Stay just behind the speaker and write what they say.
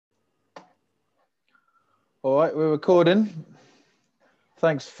All right, we're recording.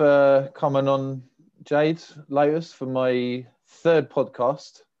 Thanks for coming on, Jade Lotus, for my third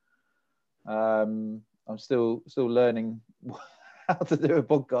podcast. I'm still learning how to do a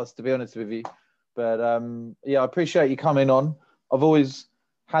podcast, to be honest with you. But yeah, I appreciate you coming on. I've always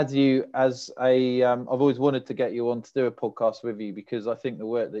had you as a. I've always wanted to get you on to do a podcast with you because I think the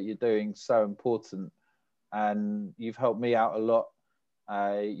work that you're doing is so important, and you've helped me out a lot.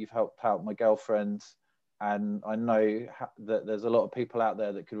 You've helped out my girlfriend. And I know that there's a lot of people out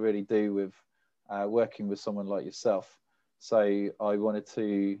there that could really do with working with someone like yourself. So I wanted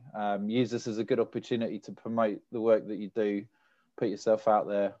to use this as a good opportunity to promote the work that you do, put yourself out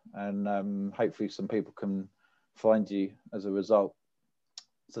there, and hopefully some people can find you as a result.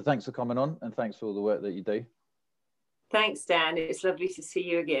 So thanks for coming on, and thanks for all the work that you do. Thanks, Dan. It's lovely to see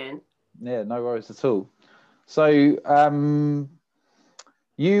you again. Yeah, no worries at all. So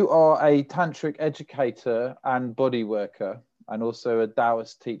you are a tantric educator and body worker, and also a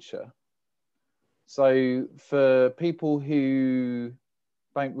Taoist teacher. So for people who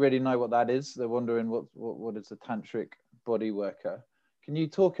don't really know what that is, they're wondering what is a tantric body worker. Can you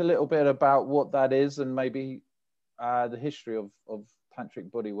talk a little bit about what that is, and maybe the history of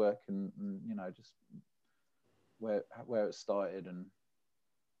tantric body work, and you know, just where it started, and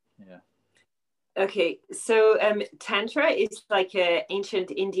yeah. Okay, so Tantra is like an ancient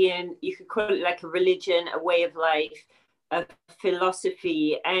Indian, you could call it like a religion, a way of life, a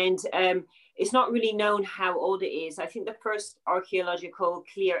philosophy, and it's not really known how old it is. I think the first archaeological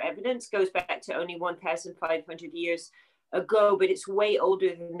clear evidence goes back to only 1,500 years ago, but it's way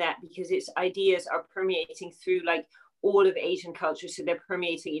older than that because its ideas are permeating through like all of Asian culture. So they're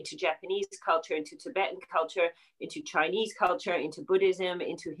permeating into Japanese culture, into Tibetan culture, into Chinese culture, into Buddhism,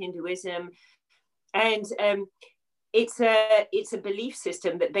 into Hinduism. And it's a belief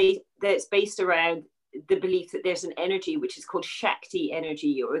system that's based around the belief that there's an energy which is called Shakti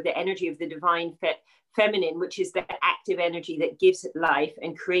energy, or the energy of the divine feminine, which is the active energy that gives life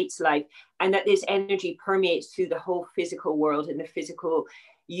and creates life, and that this energy permeates through the whole physical world and the physical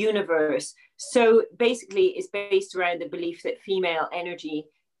universe. So basically, it's based around the belief that female energy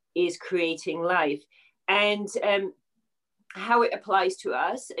is creating life. And how it applies to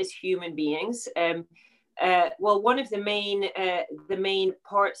us as human beings. Well, one of the main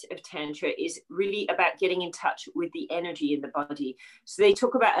parts of Tantra is really about getting in touch with the energy in the body. So they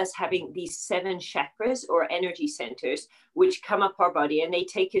talk about us having these 7 chakras or energy centers, which come up our body, and they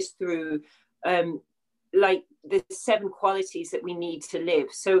take us through like the 7 qualities that we need to live.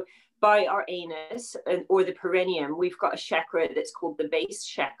 So by our anus or the perineum, we've got a chakra that's called the base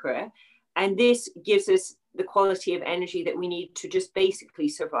chakra. And this gives us the quality of energy that we need to just basically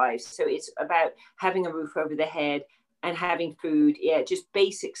survive. So it's about having a roof over the head and having food. Yeah, just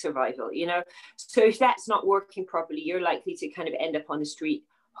basic survival, you know. So if that's not working properly, you're likely to kind of end up on the street,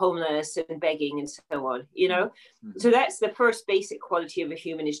 homeless and begging and so on, you know. Mm-hmm. So that's the first basic quality of a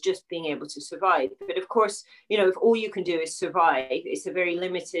human, is just being able to survive. But of course, you know, if all you can do is survive, it's a very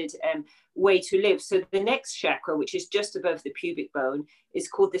limited way to live. So the next chakra, which is just above the pubic bone, is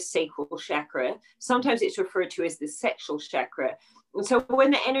called the sacral chakra. Sometimes it's referred to as the sexual chakra. And so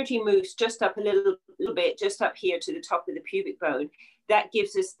when the energy moves just up a little bit, just up here to the top of the pubic bone, that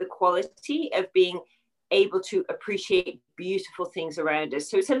gives us the quality of being able to appreciate beautiful things around us.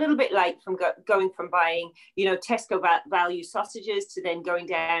 So it's a little bit like from going from buying, you know, Tesco value sausages to then going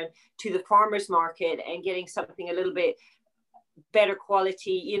down to the farmer's market and getting something a little bit better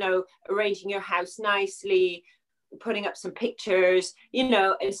quality, you know, arranging your house nicely, putting up some pictures, you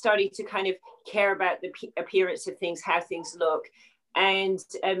know, and starting to kind of care about the appearance of things, how things look, and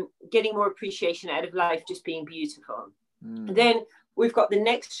getting more appreciation out of life just being beautiful. Then we've got the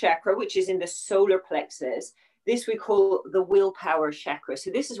next chakra, which is in the solar plexus. This we call the willpower chakra. So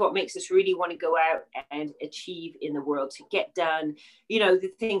this is what makes us really want to go out and achieve in the world, to get done, you know,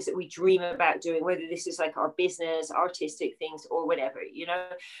 the things that we dream about doing, whether this is like our business, artistic things, or whatever, you know.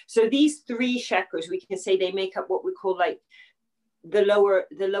 So these 3 chakras, we can say they make up what we call like the lower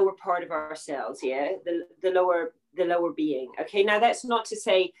part of ourselves, yeah, the lower being. Okay, now that's not to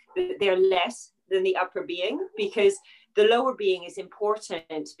say that they're less than the upper being, because the lower being is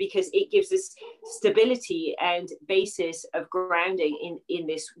important because it gives us stability and basis of grounding in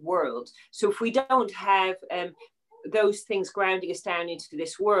this world. So if we don't have those things grounding us down into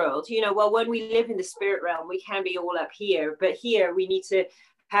this world, you know, well, when we live in the spirit realm, we can be all up here, but here we need to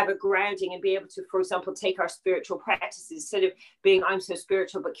have a grounding and be able to, for example, take our spiritual practices, instead of being, I'm so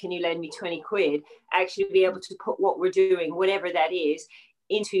spiritual, but can you lend me 20 quid, actually be able to put what we're doing, whatever that is,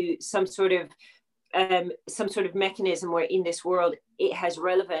 into some sort of mechanism where in this world it has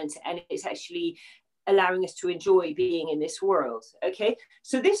relevance and it's actually allowing us to enjoy being in this world. Okay,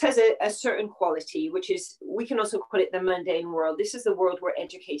 so this has a certain quality, which is, we can also call it the mundane world. This is the world we're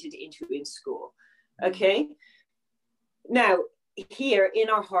educated into in school. Okay, now here in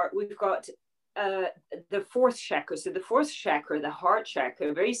our heart we've got the fourth chakra. So the fourth chakra, the heart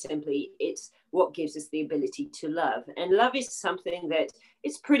chakra, very simply, it's what gives us the ability to love. And love is something that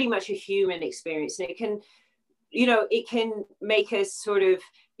it's pretty much a human experience, and it can, you know, it can make us sort of,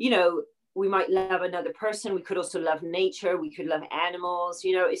 you know, we might love another person. We could also love nature. We could love animals.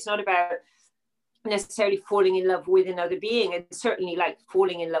 You know, it's not about necessarily falling in love with another being. And certainly, like,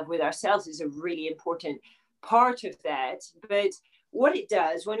 falling in love with ourselves is a really important part of that. But what it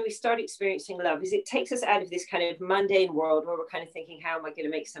does when we start experiencing love is it takes us out of this kind of mundane world where we're kind of thinking, how am I going to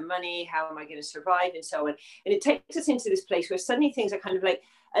make some money? How am I going to survive? And so on. And it takes us into this place where suddenly things are kind of like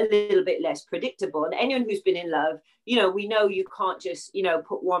a little bit less predictable. And anyone who's been in love, you know, we know you can't just, you know,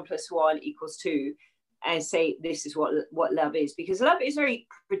 put 1 + 1 = 2 and say this is what love is, because love is very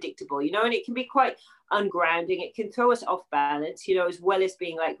predictable, you know, and it can be quite ungrounding. It can throw us off balance, you know, as well as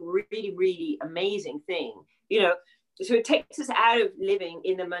being like really, really amazing thing, you know. So it takes us out of living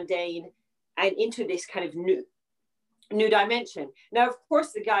in the mundane and into this kind of new dimension. Now, of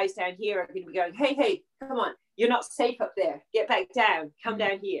course, the guys down here are going to be going, hey, come on, you're not safe up there. Get back down, come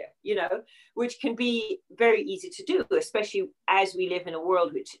down here, you know, which can be very easy to do, especially as we live in a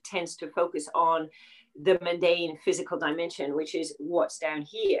world which tends to focus on the mundane physical dimension, which is what's down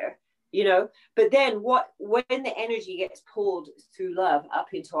here, you know. But then when the energy gets pulled through love up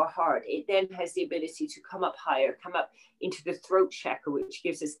into our heart, it then has the ability to come up higher, come up into the throat chakra, which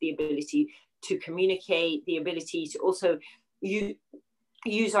gives us the ability to communicate, the ability to also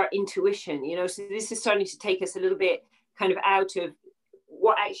use our intuition, you know. So this is starting to take us a little bit kind of out of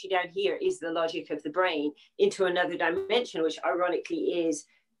what actually down here is the logic of the brain into another dimension, which ironically is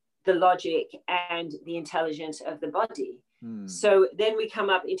the logic and the intelligence of the body. So then we come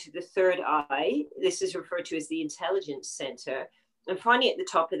up into the third eye. This is referred to as the intelligence center. And finally, at the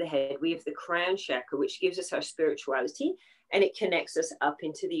top of the head, we have the crown chakra, which gives us our spirituality, and it connects us up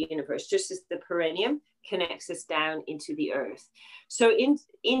into the universe, just as the perineum connects us down into the earth. So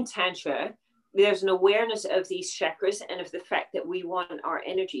in Tantra, there's an awareness of these chakras and of the fact that we want our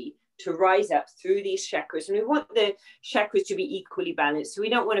energy to rise up through these chakras, and we want the chakras to be equally balanced. So we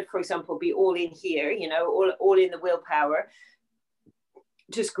don't want to, for example, be all in here, you know, all in the willpower,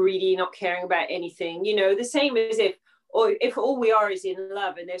 just greedy, not caring about anything, you know. The same as if all we are is in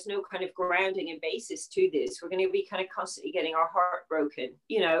love and there's no kind of grounding and basis to this, we're going to be kind of constantly getting our heart broken,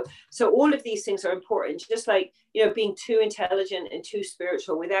 you know. So all of these things are important, just like, you know, being too intelligent and too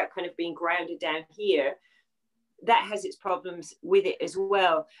spiritual without kind of being grounded down here, that has its problems with it as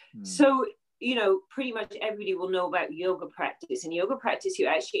well. So, you know, pretty much everybody will know about yoga practice. And yoga practice, you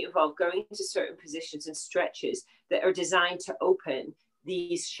actually involve going into certain positions and stretches that are designed to open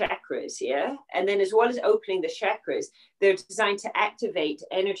these chakras, yeah. And then as well as opening the chakras, they're designed to activate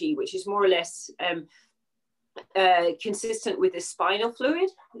energy, which is more or less consistent with the spinal fluid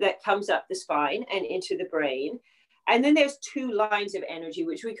that comes up the spine and into the brain. And then there's two lines of energy,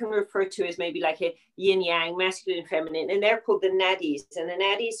 which we can refer to as maybe like a yin yang, masculine and feminine, and they're called the nadis. And the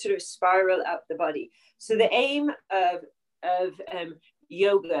nadis sort of spiral up the body. So the aim of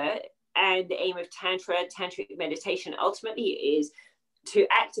yoga and the aim of tantric meditation ultimately is to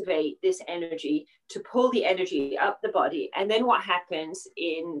activate this energy, to pull the energy up the body. And then what happens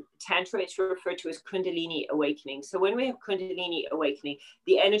in Tantra, it's referred to as Kundalini awakening. So when we have Kundalini awakening,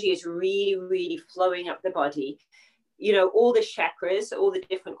 the energy is really, really flowing up the body. You know, all the chakras, all the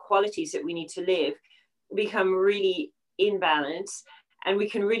different qualities that we need to live become really in balance, and we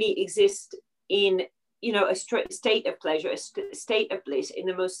can really exist in, you know, a state of pleasure, a state of bliss in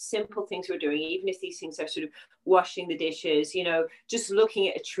the most simple things we're doing, even if these things are sort of washing the dishes, you know, just looking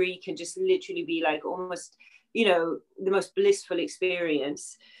at a tree can just literally be like almost, you know, the most blissful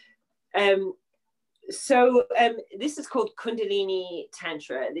experience. So this is called Kundalini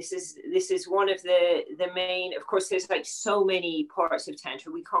Tantra. This is one of the main, of course, there's like so many parts of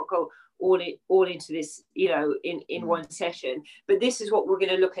Tantra. We can't go all into this, you know, in one session, but this is what we're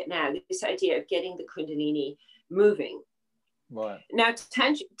going to look at now, this idea of getting the Kundalini moving. Right. Now,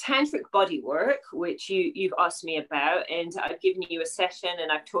 tantric body work, which you've asked me about, and I've given you a session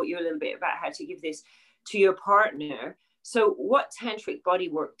and I've taught you a little bit about how to give this to your partner. So what tantric body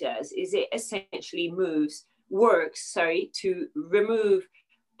work does is it essentially works to remove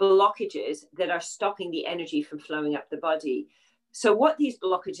blockages that are stopping the energy from flowing up the body. So what these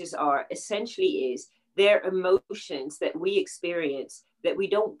blockages are essentially is they're emotions that we experience that we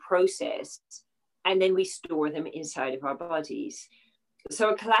don't process, and then we store them inside of our bodies. So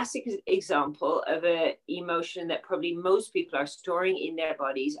a classic example of an emotion that probably most people are storing in their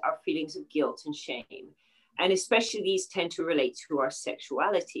bodies are feelings of guilt and shame. And especially these tend to relate to our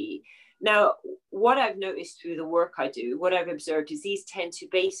sexuality. Now, what I've noticed through the work I do, what I've observed is these tend to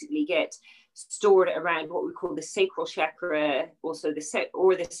basically get stored around what we call the sacral chakra, also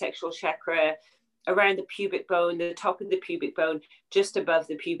the sexual chakra, around the pubic bone, the top of the pubic bone, just above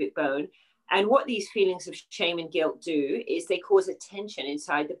the pubic bone. And what these feelings of shame and guilt do is they cause a tension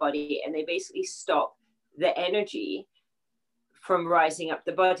inside the body, and they basically stop the energy from rising up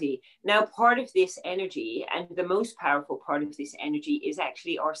the body. Now, part of this energy, and the most powerful part of this energy, is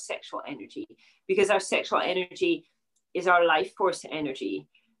actually our sexual energy, because our sexual energy is our life force energy.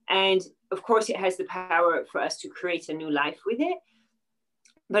 And of course, it has the power for us to create a new life with it.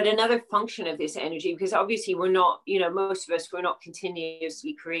 But another function of this energy, because obviously we're not, most of us, we're not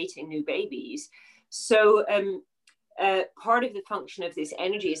continuously creating new babies. So part of the function of this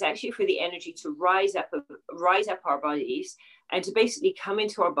energy is actually for the energy to rise up our bodies, and to basically come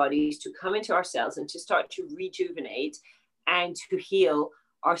into our bodies, to come into our cells, and to start to rejuvenate and to heal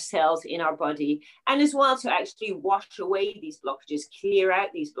our cells in our body, and as well to actually wash away these blockages, clear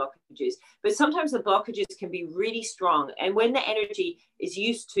out these blockages. But sometimes the blockages can be really strong, and when the energy is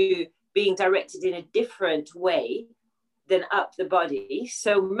used to being directed in a different way than up the body,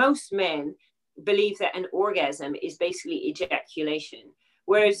 so most men believe that an orgasm is basically ejaculation,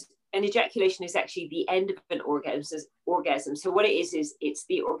 whereas an ejaculation is actually the end of an orgasm. So what it is it's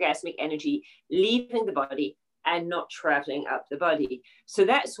the orgasmic energy leaving the body and not traveling up the body. So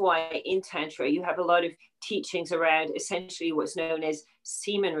that's why in Tantra, you have a lot of teachings around essentially what's known as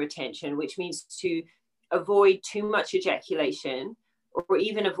seamen retention, which means to avoid too much ejaculation or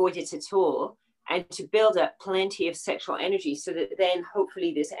even avoid it at all, and to build up plenty of sexual energy so that then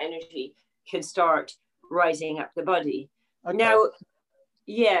hopefully this energy can start rising up the body. Okay. Now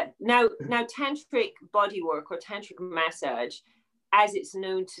tantric bodywork or tantric massage, as it's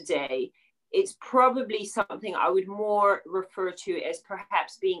known today, it's probably something I would more refer to as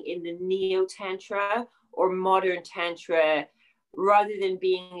perhaps being in the neo-tantra or modern tantra, rather than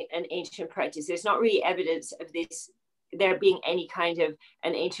being an ancient practice. There's not really evidence of this, there being any kind of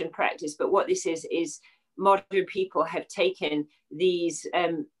an ancient practice, but what this is modern people have taken these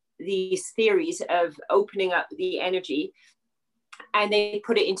theories of opening up the energy, and they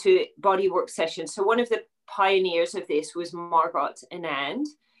put it into bodywork sessions. So one of the pioneers of this was Margot Anand,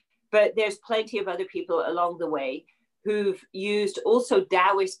 but there's plenty of other people along the way who've used also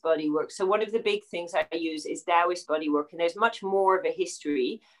Taoist bodywork. So one of the big things I use is Taoist bodywork, and there's much more of a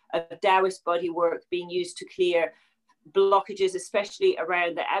history of Taoist bodywork being used to clear blockages, especially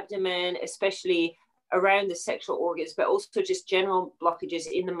around the abdomen, especially around the sexual organs, but also just general blockages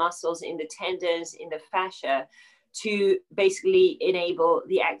in the muscles, in the tendons, in the fascia, to basically enable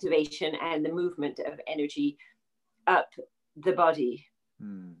the activation and the movement of energy up the body.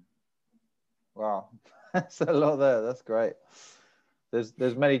 Wow, that's a lot there. That's great.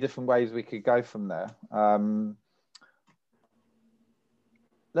 There's many different ways we could go from there.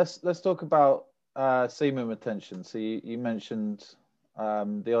 Let's talk about semen retention. So you mentioned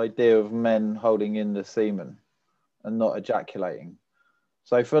the idea of men holding in the semen and not ejaculating.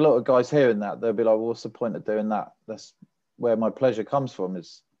 So for a lot of guys hearing that, they'll be like, well, what's the point of doing that? That's where my pleasure comes from,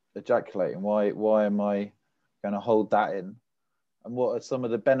 is ejaculating. Why am I going to hold that in? And what are some of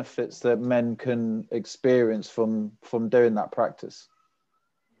the benefits that men can experience from doing that practice?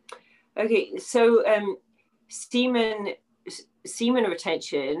 Okay, so semen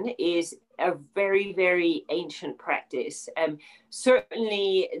retention is a very, very ancient practice.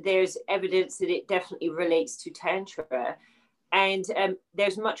 Certainly there's evidence that it definitely relates to Tantra, and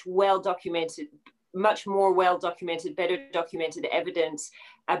there's much more well-documented, better documented evidence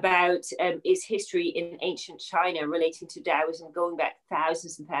about its history in ancient China relating to Taoism going back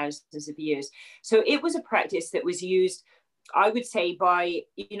thousands and thousands of years. So it was a practice that was used, I would say, by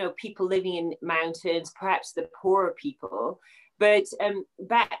people living in mountains, perhaps the poorer people. But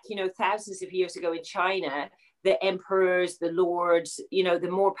back thousands of years ago in China, the emperors, the lords, the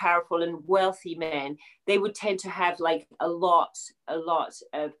more powerful and wealthy men, they would tend to have like a lot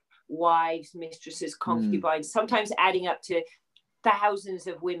of wives, mistresses, concubines, sometimes adding up to thousands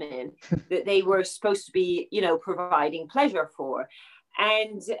of women that they were supposed to be, providing pleasure for.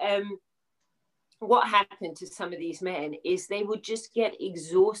 And what happened to some of these men is they would just get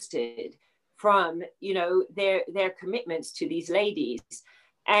exhausted from, their commitments to these ladies.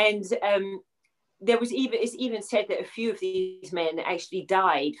 And it's even said that a few of these men actually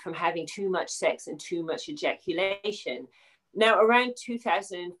died from having too much sex and too much ejaculation. Now, around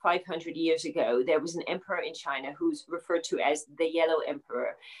 2,500 years ago, there was an emperor in China who's referred to as the Yellow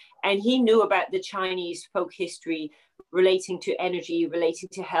Emperor. And he knew about the Chinese folk history relating to energy, relating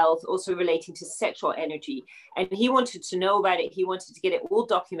to health, also relating to sexual energy. And he wanted to know about it. He wanted to get it all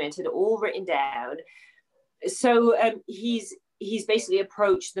documented, all written down. So he's basically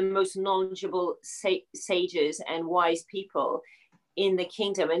approached the most knowledgeable sages and wise people in the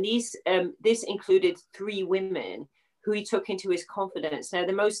kingdom. And this included 3 women who he took into his confidence. Now,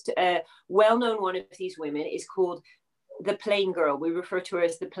 the most well-known one of these women is called the Plain Girl. We refer to her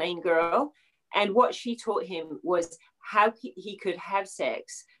as the Plain Girl. And what she taught him was how he could have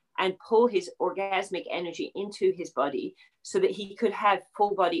sex and pull his orgasmic energy into his body so that he could have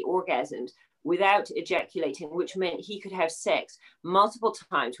full body orgasms without ejaculating, which meant he could have sex multiple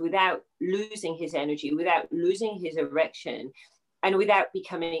times without losing his energy, without losing his erection, and without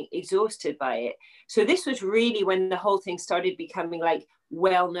becoming exhausted by it. So this was really when the whole thing started becoming like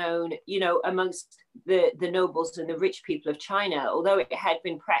well-known, you know, amongst the nobles and the rich people of China, although it had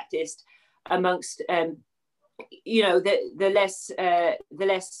been practiced amongst, you know, the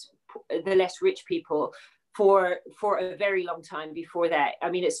less rich people for a very long time before that.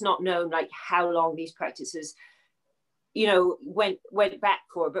 I mean, it's not known like how long these practices, you know, went back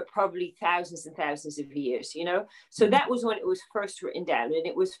for, but probably thousands and thousands of years, you know. So that was when it was first written down and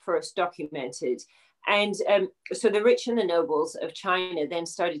it was first documented. And so the rich and the nobles of China then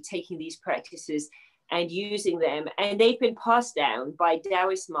started taking these practices and using them, and they've been passed down by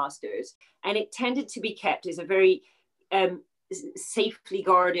Taoist masters, and it tended to be kept as a very safely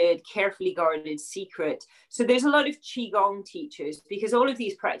guarded, carefully guarded secret. So there's a lot of Qigong teachers, because all of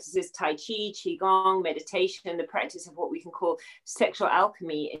these practices, Tai Chi, Qigong, meditation, the practice of what we can call sexual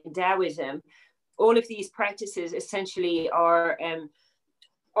alchemy in Taoism, all of these practices essentially are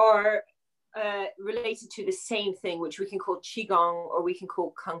related to the same thing, which we can call Qigong or we can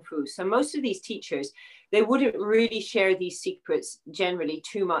call Kung Fu. So most of these teachers, they wouldn't really share these secrets generally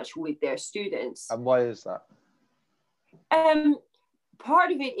too much with their students. And why is that?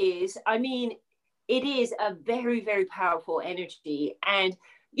 Part of it is, I mean, it is a very, very powerful energy. And,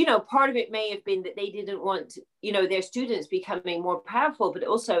 you know, part of it may have been that they didn't want, you know, their students becoming more powerful, but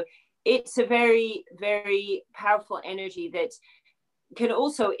also it's a very, very powerful energy that can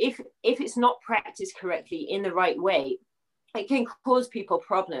also, if it's not practiced correctly in the right way, it can cause people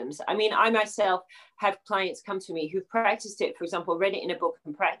problems. I mean, I myself have clients come to me who've practiced it, for example, read it in a book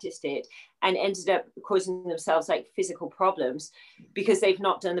and practiced it, and ended up causing themselves like physical problems because they've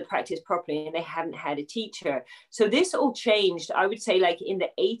not done the practice properly and they haven't had a teacher. So this all changed, I would say, like in the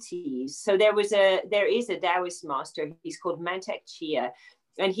 80s. So there is a Taoist master, he's called Mantak Chia,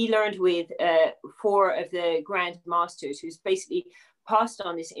 and he learned with 4 of the grand masters who's basically passed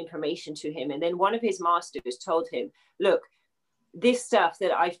on this information to him. And then one of his masters told him, look, this stuff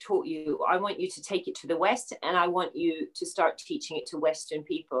that I've taught you, I want you to take it to the West, and I want you to start teaching it to Western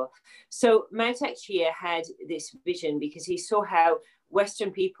people. So Mantak Chia had this vision because he saw how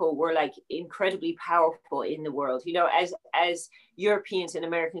Western people were like incredibly powerful in the world. You know, as Europeans and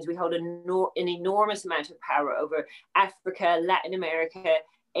Americans, we hold an enormous amount of power over Africa, Latin America,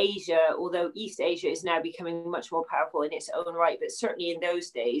 Asia, although East Asia is now becoming much more powerful in its own right. But certainly in those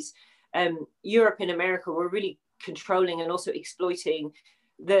days, Europe and America were really controlling and also exploiting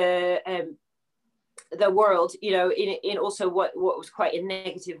the world, you know, in also what was quite a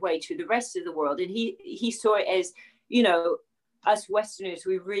negative way to the rest of the world. And he saw it as, you know, us Westerners,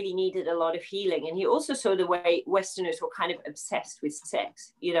 we really needed a lot of healing. And he also saw the way Westerners were kind of obsessed with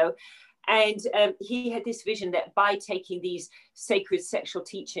sex, you know. And he had this vision that by taking these sacred sexual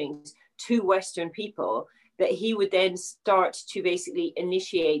teachings to Western people, that he would then start to basically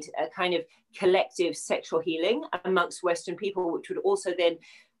initiate a kind of collective sexual healing amongst Western people, which would also then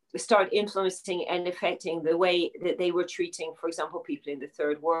start influencing and affecting the way that they were treating, for example, people in the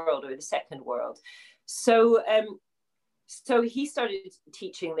third world or the second world. So so he started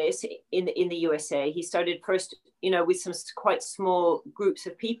teaching this in the USA. He started first, you know, with some quite small groups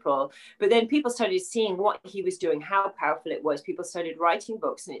of people, but then people started seeing what he was doing, how powerful it was. People started writing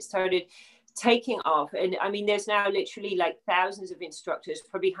books, and it started taking off. And I mean, there's now literally like thousands of instructors,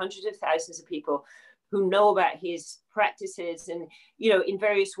 probably hundreds of thousands of people who know about his practices and, you know, in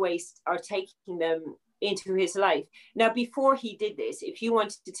various ways are taking them into his life. Now, before he did this, if you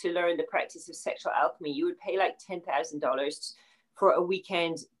wanted to learn the practice of sexual alchemy, you would pay like $10,000 for a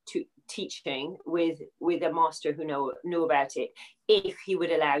weekend to teaching with a master who knew about it, if he would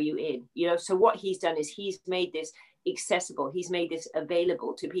allow you in, you know. So what he's done is he's made this accessible. He's made this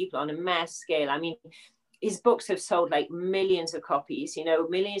available to people on a mass scale. I mean, his books have sold like millions of copies, you know,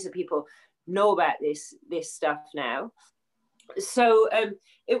 millions of people know about this stuff now. So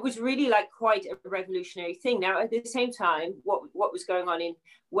it was really like quite a revolutionary thing. Now, at the same time, what was going on in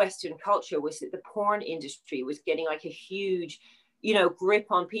Western culture was that the porn industry was getting like a huge, you know, grip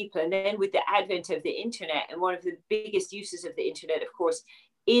on people. And then with the advent of the internet, and one of the biggest uses of the internet, of course,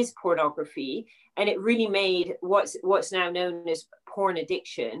 is pornography. And it really made what's now known as porn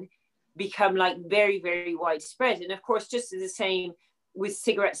addiction become like very, very widespread. And of course, just the same with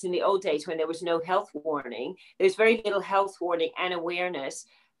cigarettes in the old days when there was no health warning, there's very little health warning and awareness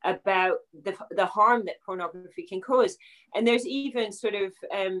about the harm that pornography can cause. And there's even sort of,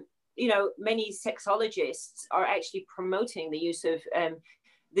 you know, many sexologists are actually promoting the use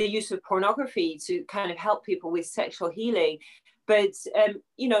of pornography to kind of help people with sexual healing. But,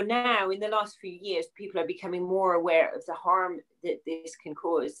 you know, now in the last few years, people are becoming more aware of the harm that this can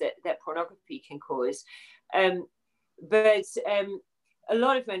cause, that pornography can cause. But a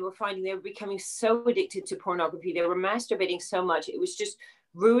lot of men were finding they were becoming so addicted to pornography. They were masturbating so much. It was just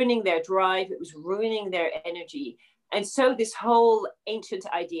ruining their drive. It was ruining their energy. And so this whole ancient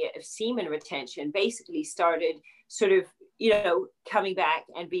idea of semen retention basically started sort of, you know, coming back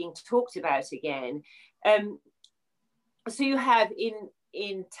and being talked about again. So you have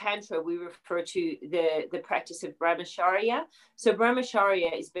in Tantra, we refer to the practice of brahmacharya. So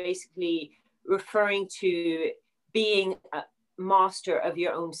brahmacharya is basically referring to being a master of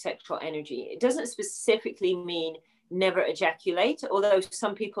your own sexual energy. It doesn't specifically mean never ejaculate, although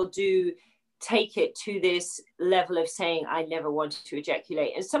some people do take it to this level of saying, I never want to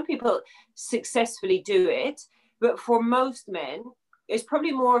ejaculate. And some people successfully do it. But for most men, it's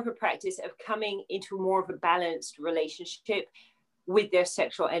probably more of a practice of coming into more of a balanced relationship with their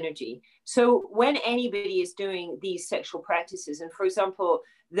sexual energy. So when anybody is doing these sexual practices, and for example,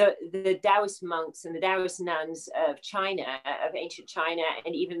 the Taoist monks and the Taoist nuns of China, of ancient China,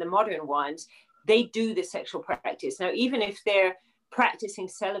 and even the modern ones, they do the sexual practice. Now, even if they're practicing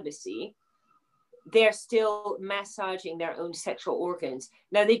celibacy, they're still massaging their own sexual organs.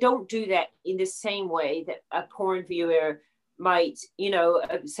 Now, they don't do that in the same way that a porn viewer might, you know,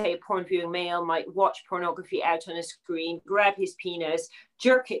 say a porn viewing male might watch pornography out on a screen, grab his penis,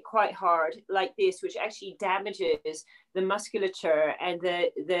 jerk it quite hard like this, which actually damages the musculature and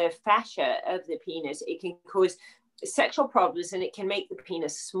the fascia of the penis. It can cause sexual problems and it can make the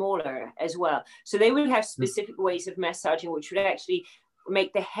penis smaller as well. So they would have specific ways of massaging, which would actually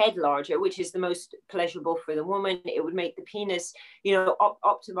make the head larger, which is the most pleasurable for the woman. It would make the penis, you know,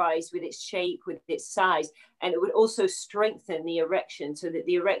 optimized with its shape, with its size, and it would also strengthen the erection so that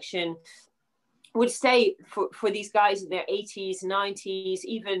the erection would stay for these guys in their 80s, 90s,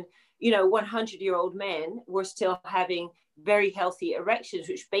 even, you know, 100-year-old men were still having very healthy erections,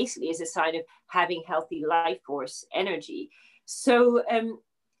 which basically is a sign of having healthy life force energy. So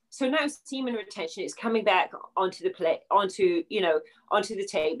now semen retention is coming back onto the onto the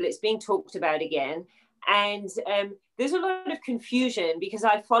table. It's being talked about again. And there's a lot of confusion because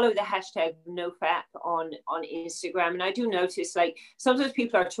I follow the hashtag NoFap on Instagram. And I do notice like sometimes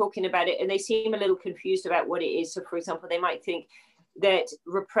people are talking about it and they seem a little confused about what it is. So for example, they might think that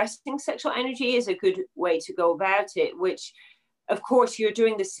repressing sexual energy is a good way to go about it, which of course you're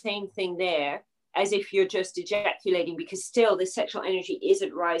doing the same thing there as if you're just ejaculating, because still the sexual energy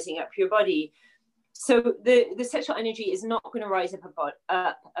isn't rising up your body. So the sexual energy is not going to rise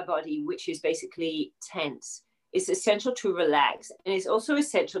up a body which is basically tense. It's essential to relax, and it's also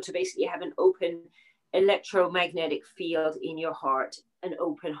essential to basically have an open electromagnetic field in your heart, an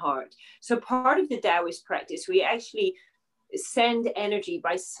open heart. So part of the Taoist practice, we actually send energy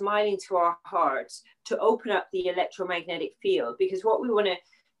by smiling to our hearts to open up the electromagnetic field, because what we want to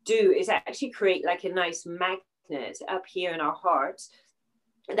do is actually create like a nice magnet up here in our hearts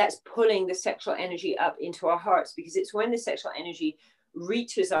that's pulling the sexual energy up into our hearts, because it's when the sexual energy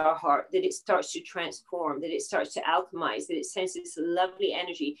reaches our heart that it starts to transform, that it starts to alchemize, that it sends this lovely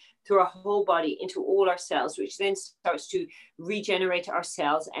energy through our whole body into all our cells, which then starts to regenerate our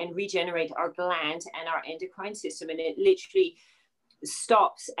cells and regenerate our glands and our endocrine system. And it literally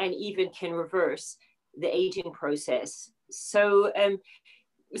stops and even can reverse the aging process. So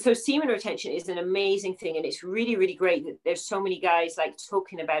semen retention is an amazing thing, and it's really, really great that there's so many guys like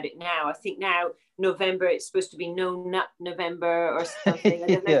talking about it now. I think now November, it's supposed to be No Nut November or something. I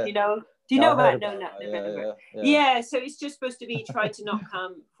don't know if you know. Do you know about No Nut November? Yeah, so it's just supposed to be try to not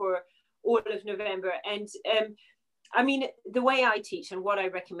come for all of November. And I mean, the way I teach and what I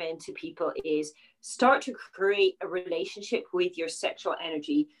recommend to people is start to create a relationship with your sexual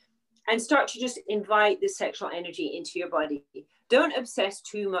energy and start to just invite the sexual energy into your body. Don't obsess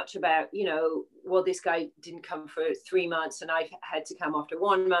too much about, you know, well, this guy didn't come for 3 months and I had to come after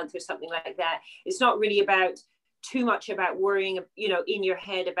 1 month or something like that. It's not really about too much about worrying, you know, in your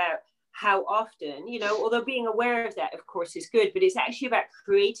head about how often, you know, although being aware of that, of course, is good, but it's actually about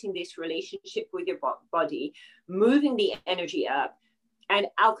creating this relationship with your body, moving the energy up and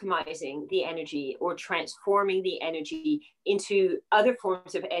alchemizing the energy, or transforming the energy into other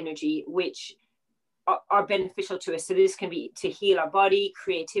forms of energy, which are beneficial to us. So this can be to heal our body,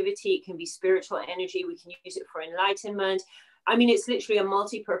 creativity, it can be spiritual energy, we can use it for enlightenment. I mean, it's literally a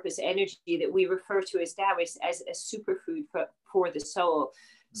multi-purpose energy that we refer to as Taoists as a superfood for the soul.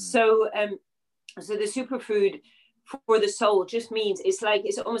 So so the superfood for the soul just means it's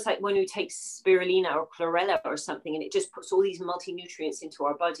almost like when we take spirulina or chlorella or something, and it just puts all these multi-nutrients into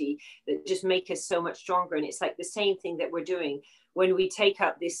our body that just make us so much stronger. And it's like the same thing that we're doing when we take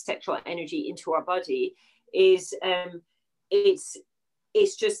up this sexual energy into our body. Is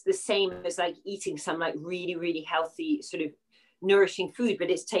it's just the same as like eating some like really, really healthy sort of nourishing food, but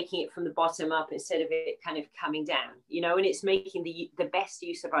it's taking it from the bottom up instead of it kind of coming down, you know, and it's making the best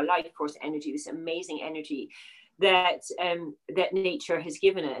use of our life force energy, this amazing energy that that nature has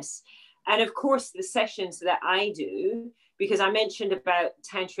given us. And of course, the sessions that I do, because I mentioned about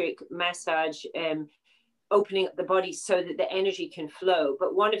tantric massage, opening up the body so that the energy can flow.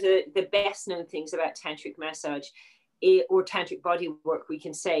 But one of the best known things about tantric massage or tantric body work, we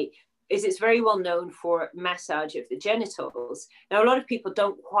can say, is it's very well known for massage of the genitals. Now, a lot of people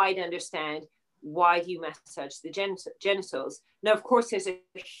don't quite understand why do you massage the genitals. Now, of course, there's a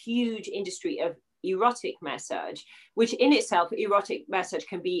huge industry of erotic massage, which in itself, erotic massage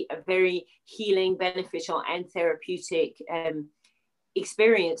can be a very healing, beneficial, and therapeutic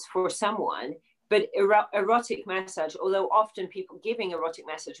experience for someone. But erotic massage, although often people giving erotic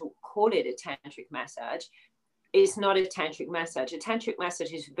massage will call it a tantric massage, it's not a tantric massage. A tantric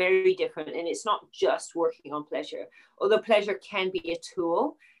massage is very different, and it's not just working on pleasure. Although pleasure can be a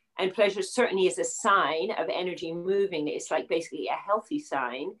tool, and pleasure certainly is a sign of energy moving. It's like basically a healthy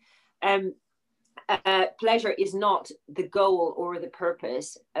sign. Pleasure is not the goal or the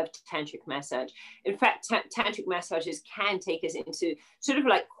purpose of tantric massage. In fact, tantric massages can take us into sort of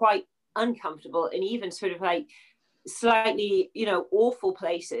like quite uncomfortable and even sort of like slightly, you know, awful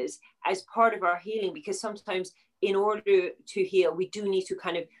places as part of our healing, because sometimes in order to heal, we do need to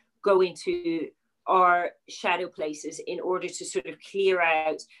kind of go into our shadow places in order to sort of clear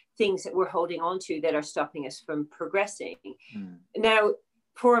out things that we're holding on to that are stopping us from progressing. Now,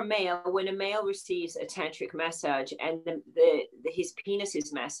 for a male, when a male receives a tantric massage and his penis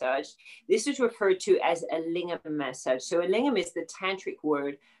is massaged, this is referred to as a lingam massage. So a lingam is the tantric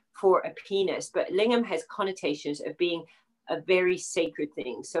word for a penis, but lingam has connotations of being a very sacred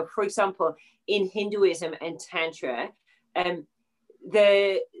thing. So, for example, in Hinduism and Tantra,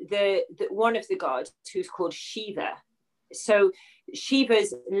 the one of the gods, who's called Shiva. So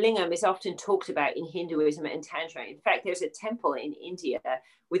Shiva's lingam is often talked about in Hinduism and Tantra. In fact, there's a temple in India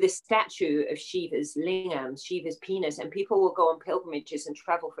with a statue of Shiva's lingam, Shiva's penis, and people will go on pilgrimages and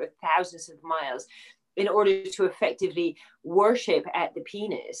travel for thousands of miles in order to effectively worship at the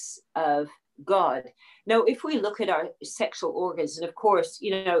penis of God. Now, if we look at our sexual organs, and of course,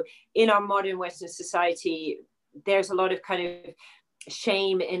 you know, in our modern Western society, there's a lot of kind of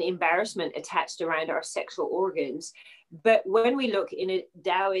shame and embarrassment attached around our sexual organs. But when we look in a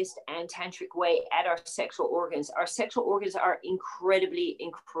Taoist and tantric way at our sexual organs are incredibly,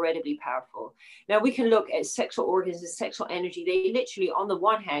 incredibly powerful. Now, we can look at sexual organs and sexual energy. They literally, on the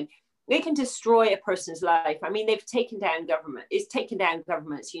one hand, they can destroy a person's life. I mean, it's taken down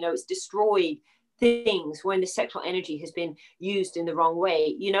governments, you know, it's destroyed things when the sexual energy has been used in the wrong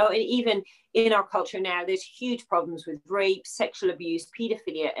way, you know. And even in our culture now, there's huge problems with rape, sexual abuse,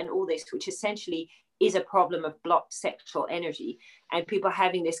 pedophilia, and all this, which essentially is a problem of blocked sexual energy, and people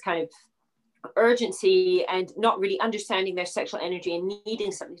having this kind of urgency and not really understanding their sexual energy and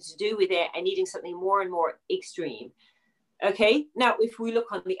needing something to do with it and needing something more and more extreme. Okay, now if we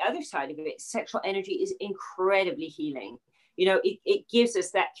look on the other side of it, sexual energy is incredibly healing. You know, it gives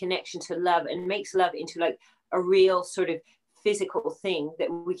us that connection to love and makes love into like a real sort of physical thing that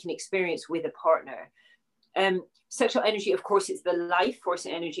we can experience with a partner. Sexual energy, of course, is the life force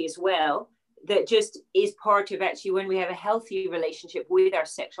energy as well, that just is part of actually when we have a healthy relationship with our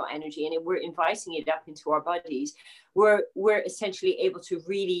sexual energy and we're inviting it up into our bodies, we're essentially able to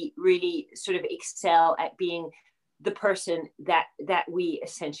really, really sort of excel at being the person that we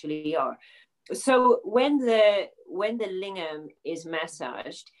essentially are. So when the lingam is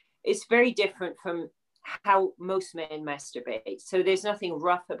massaged, it's very different from how most men masturbate. So there's nothing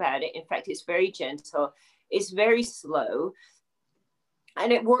rough about it. In fact, it's very gentle. It's very slow.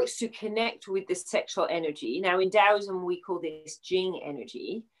 And it works to connect with the sexual energy. Now, in Taoism, we call this Jing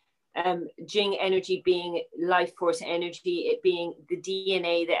energy. Jing energy being life force energy, it being the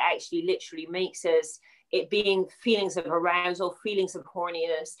DNA that actually literally makes us, it being feelings of arousal, feelings of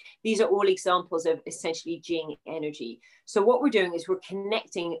horniness. These are all examples of essentially Jing energy. So what we're doing is we're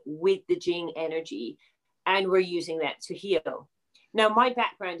connecting with the Jing energy, and we're using that to heal. Now, my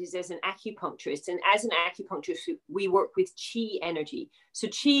background is as an acupuncturist, and as an acupuncturist, we work with chi energy. So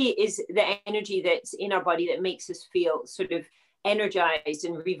chi is the energy that's in our body that makes us feel sort of energized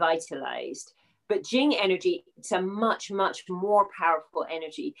and revitalized. But Jing energy, it's a much, much more powerful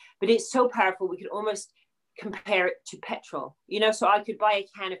energy, but it's so powerful we could almost compare it to petrol. You know, so I could buy a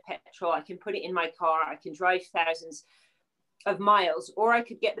can of petrol, I can put it in my car, I can drive thousands of miles, or I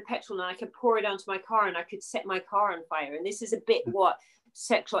could get the petrol and I could pour it onto my car and I could set my car on fire. And this is a bit what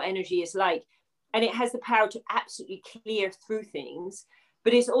sexual energy is like. And it has the power to absolutely clear through things.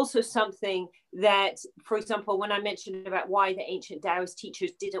 But it's also something that, for example, when I mentioned about why the ancient Taoist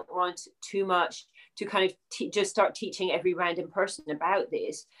teachers didn't want too much to kind of just start teaching every random person about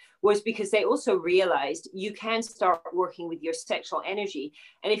this, was because they also realized you can start working with your sexual energy.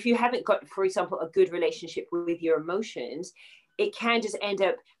 And if you haven't got, for example, a good relationship with your emotions, it can just end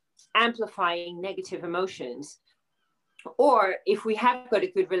up amplifying negative emotions. Or if we have got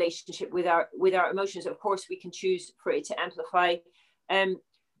a good relationship with our emotions, of course, we can choose for it to amplify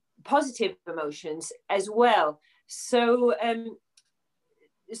positive emotions as well. So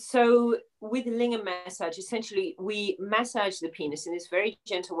with lingam massage, essentially we massage the penis in this very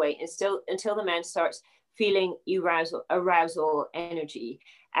gentle way until the man starts feeling arousal energy.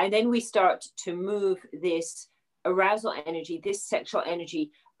 And then we start to move this arousal energy, this sexual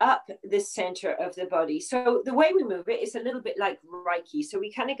energy, up the center of the body. So the way we move it is a little bit like Reiki. So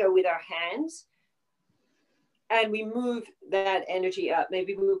we kind of go with our hands and we move that energy up.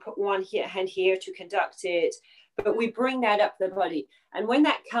 Maybe we put one hand here to conduct it, but we bring that up the body. And when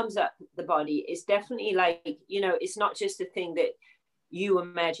that comes up the body, it's definitely like, you know, it's not just a thing that you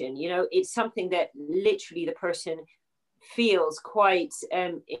imagine, you know, it's something that literally the person feels quite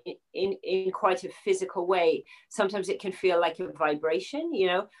in quite a physical way. Sometimes it can feel like a vibration, you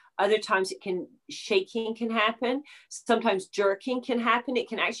know, other times shaking can happen. Sometimes jerking can happen. It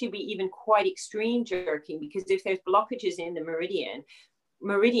can actually be even quite extreme jerking, because if there's blockages in the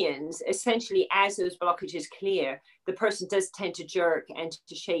meridians, essentially as those blockages clear, the person does tend to jerk and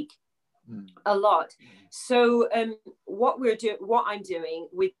to shake a lot. So what I'm doing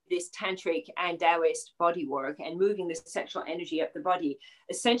with this tantric and Taoist body work and moving the sexual energy up the body,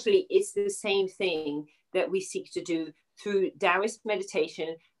 essentially it's the same thing that we seek to do through Taoist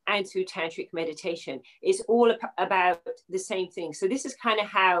meditation and through tantric meditation. It's all about the same thing. So this is kind of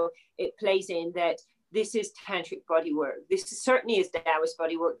how it plays in, that this is tantric body work. This certainly is Taoist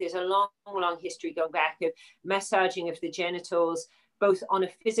body work. There's a long, long history going back of massaging of the genitals, both on a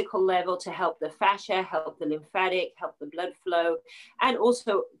physical level to help the fascia, help the lymphatic, help the blood flow, and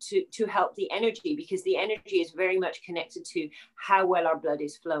also to help the energy, because the energy is very much connected to how well our blood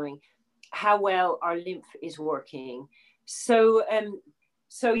is flowing, how well our lymph is working. So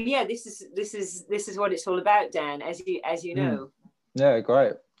yeah, this is what it's all about, Dan, as you know. Yeah,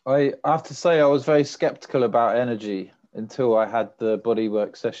 great. I have to say I was very skeptical about energy until I had the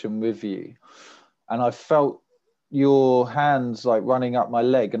bodywork session with you, and I felt your hands like running up my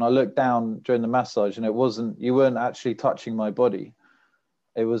leg, and I looked down during the massage and you weren't actually touching my body.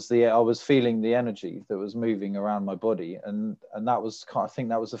 It was I was feeling the energy that was moving around my body, and that was I think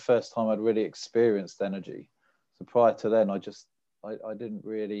that was the first time I'd really experienced energy. So prior to then I didn't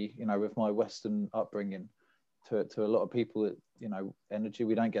really, you know, with my Western upbringing, to a lot of people, that, you know, energy,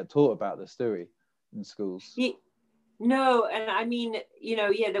 we don't get taught about this, do we, in schools? No, and I mean, you know,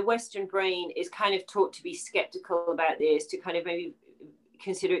 yeah, the Western brain is kind of taught to be skeptical about this, to kind of maybe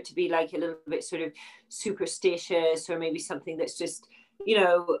consider it to be like a little bit sort of superstitious, or maybe something that's just, you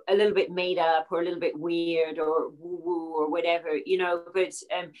know, a little bit made up, or a little bit weird, or woo-woo, or whatever, you know. But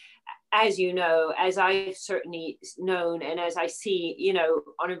as you know, as I've certainly known, and as I see, you know,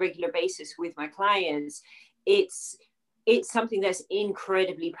 on a regular basis with my clients, it's something that's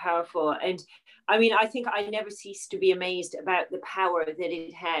incredibly powerful. And I mean, I think I never cease to be amazed about the power that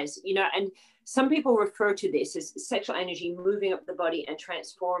it has, you know. And some people refer to this as sexual energy moving up the body and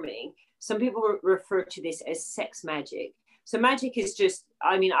transforming. Some people refer to this as sex magic. So magic is just,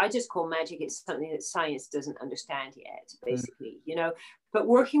 I mean, I just call magic, it's something that science doesn't understand yet, basically, you know. But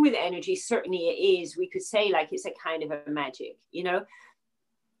working with energy, certainly it is, we could say like it's a kind of a magic, you know.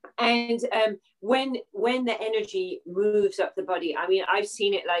 And when the energy moves up the body, I mean, I've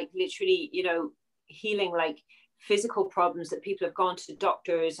seen it like literally, you know, healing like physical problems that people have gone to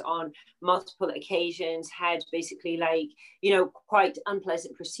doctors on multiple occasions, had basically like, you know, quite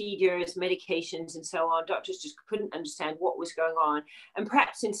unpleasant procedures, medications, and so on. Doctors just couldn't understand what was going on. And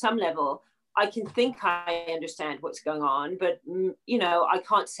perhaps in some level, I can think I understand what's going on, but, you know, I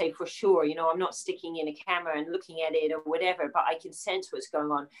can't say for sure. You know, I'm not sticking in a camera and looking at it or whatever, but I can sense what's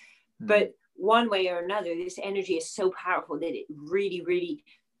going on. But one way or another, this energy is so powerful that it really, really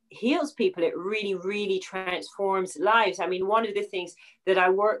heals people. It really, really transforms lives. I mean, one of the things that I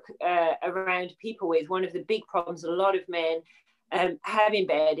work around people with, one of the big problems a lot of men have in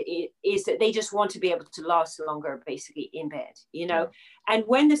bed is that they just want to be able to last longer, basically in bed, you know. And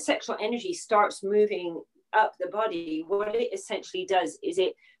when the sexual energy starts moving up the body, what it essentially does is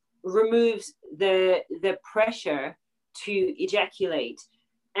it removes the pressure to ejaculate,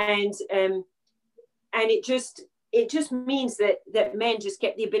 and it just means that men just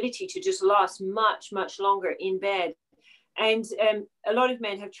get the ability to just last much longer in bed. And a lot of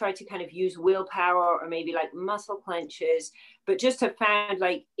men have tried to kind of use willpower or maybe like muscle clenches, but just have found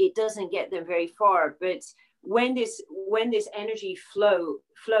like it doesn't get them very far. But when this energy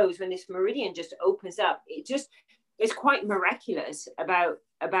flows, when this meridian just opens up, it's quite miraculous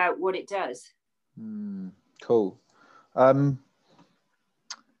about what it does. Cool.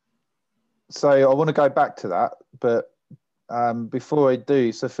 So I want to go back to that, but before I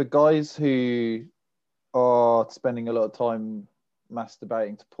do, so for guys who are spending a lot of time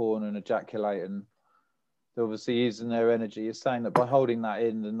masturbating to porn and ejaculating, they're obviously using their energy. You're saying that by holding that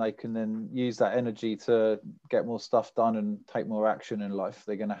in, then they can then use that energy to get more stuff done and take more action in life.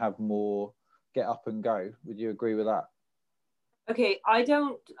 They're going to have more get up and go. Would you agree with that? Okay, I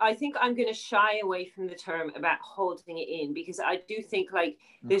think I'm going to shy away from the term about holding it in, because I do think like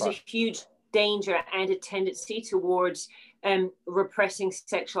there's a huge danger and a tendency towards repressing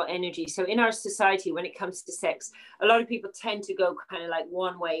sexual energy. So in our society, when it comes to sex, a lot of people tend to go kind of like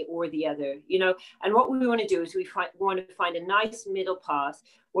one way or the other, you know. And what we want to do is we want to find a nice middle path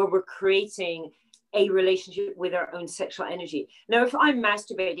where we're creating a relationship with our own sexual energy. Now, if I'm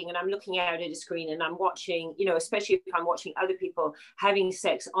masturbating and I'm looking out at a screen and I'm watching, you know, especially if I'm watching other people having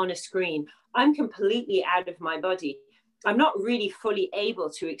sex on a screen, I'm completely out of my body. I'm not really fully able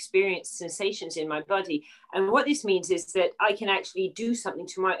to experience sensations in my body. And what this means is that I can actually do something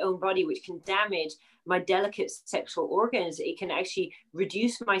to my own body which can damage my delicate sexual organs. It can actually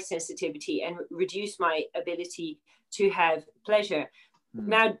reduce my sensitivity and reduce my ability to have pleasure.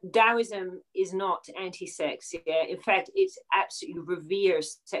 Now, Taoism is not anti-sex. Yeah? In fact, it absolutely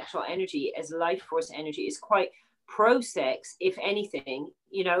reveres sexual energy as life force energy. It's quite pro-sex, if anything,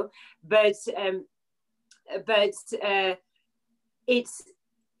 you know, but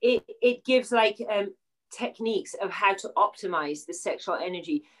it gives like techniques of how to optimize the sexual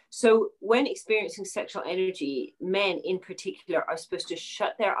energy. So when experiencing sexual energy, men in particular are supposed to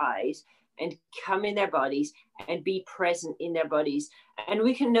shut their eyes and come in their bodies and be present in their bodies. And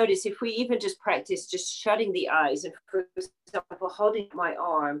we can notice if we even just practice just shutting the eyes and, for example, holding my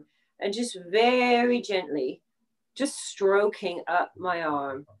arm and just very gently just stroking up my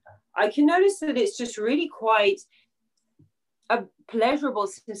arm, I can notice that it's just really quite a pleasurable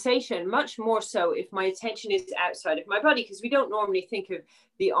sensation, much more so if my attention is outside of my body, because we don't normally think of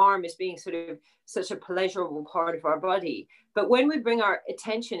the arm as being sort of such a pleasurable part of our body. But when we bring our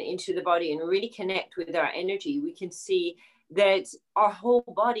attention into the body and really connect with our energy, we can see that our whole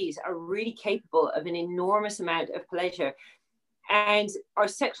bodies are really capable of an enormous amount of pleasure. And our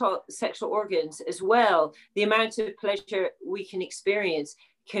sexual organs as well, the amount of pleasure we can experience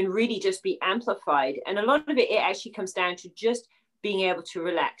can really just be amplified. And a lot of it actually comes down to just being able to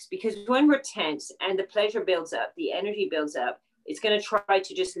relax, because when we're tense and the pleasure builds up, the energy builds up, it's going to try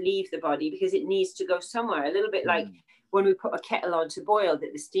to just leave the body because it needs to go somewhere, a little bit like when we put a kettle on to boil,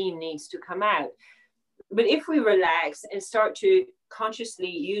 that the steam needs to come out. But if we relax and start to consciously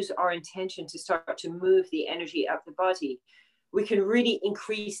use our intention to start to move the energy up the body, we can really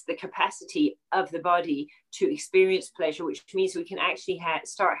increase the capacity of the body to experience pleasure, which means we can actually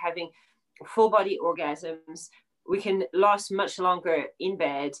start having full body orgasms. We can last much longer in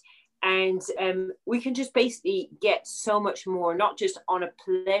bed, and we can just basically get so much more, not just on a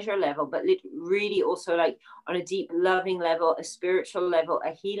pleasure level, but really also like on a deep loving level, a spiritual level,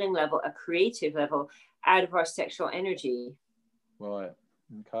 a healing level, a creative level out of our sexual energy. Right.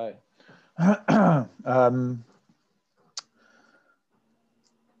 Okay.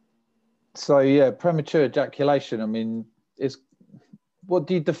 So yeah, premature ejaculation. I mean, what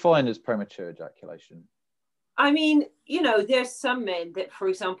do you define as premature ejaculation? I mean, you know, there's some men that, for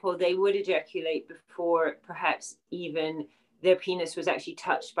example, they would ejaculate before perhaps even their penis was actually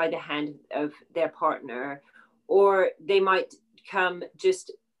touched by the hand of their partner, or they might come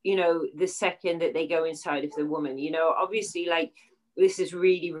just, you know, the second that they go inside of the woman. You know, obviously, like, this is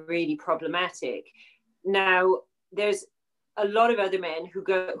really, really problematic. Now, there's a lot of other men who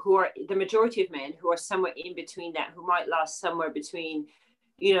are the majority of men who are somewhere in between that, who might last somewhere between,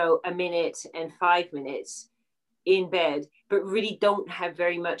 you know, a minute and 5 minutes in bed, but really don't have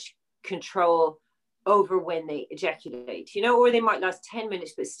very much control over when they ejaculate, you know, or they might last 10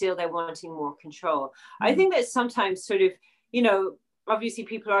 minutes, but still they're wanting more control. I think that sometimes sort of, you know, obviously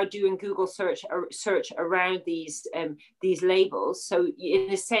people are doing Google search around these labels. So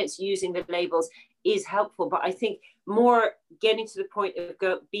in a sense, using the labels is helpful, but I think more getting to the point of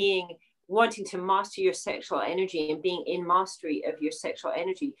wanting to master your sexual energy and being in mastery of your sexual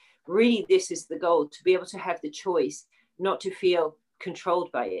energy. Really, this is the goal, to be able to have the choice, not to feel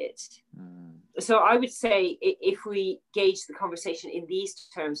controlled by it. So I would say, if we gauge the conversation in these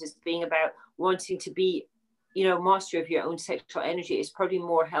terms as being about wanting to be, you know, master of your own sexual energy, is probably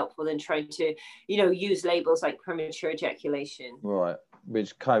more helpful than trying to, you know, use labels like premature ejaculation. Right,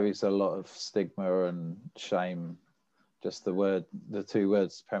 which carries a lot of stigma and shame. Just the two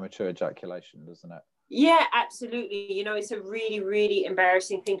words premature ejaculation, doesn't it? Yeah, absolutely. You know, it's a really, really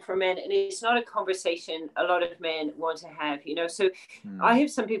embarrassing thing for men, and it's not a conversation a lot of men want to have, you know. So I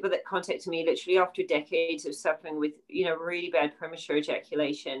have some people that contact me literally after decades of suffering with, you know, really bad premature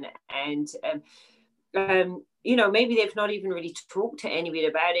ejaculation, and you know, maybe they've not even really talked to anybody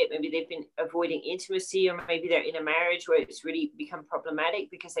about it. Maybe they've been avoiding intimacy, or maybe they're in a marriage where it's really become problematic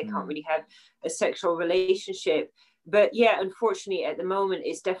because they can't really have a sexual relationship. But yeah, unfortunately, at the moment,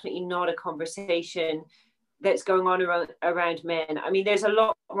 it's definitely not a conversation that's going on around men. I mean, there's a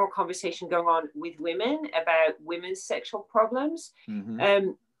lot more conversation going on with women about women's sexual problems.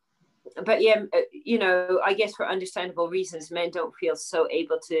 But yeah, you know, I guess for understandable reasons, men don't feel so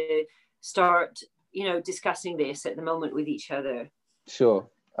able to start, you know, discussing this at the moment with each other. Sure.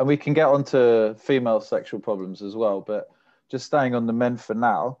 And we can get on to female sexual problems as well, but just staying on the men for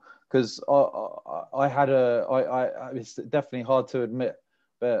now, because it's definitely hard to admit,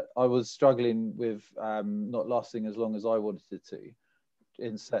 but I was struggling with not lasting as long as I wanted to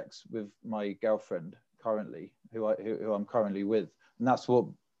in sex with my girlfriend currently, who I'm currently with, and that's what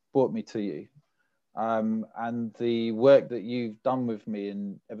brought me to you. And the work that you've done with me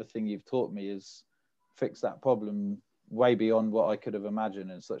and everything you've taught me has fixed that problem way beyond what I could have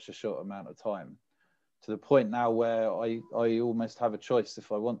imagined in such a short amount of time, to the point now where I almost have a choice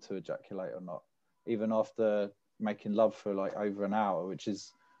if I want to ejaculate or not, even after making love for like over an hour, which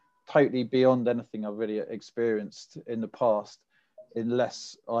is totally beyond anything I've really experienced in the past,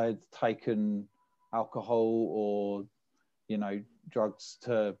 unless I had taken alcohol or, you know, drugs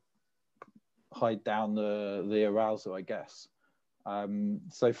to hide down the arousal, I guess.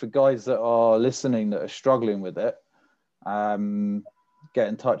 So for guys that are listening that are struggling with it, get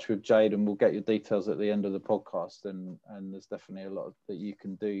in touch with Jade, and we'll get your details at the end of the podcast, and there's definitely a lot that you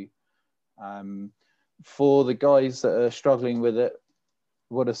can do. For the guys that are struggling with it,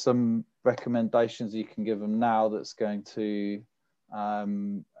 what are some recommendations you can give them now that's going to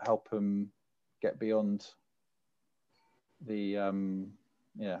help them get beyond the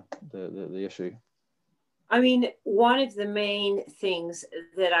issue? I mean, one of the main things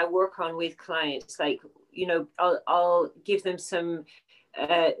that I work on with clients, like, you know, I'll give them some,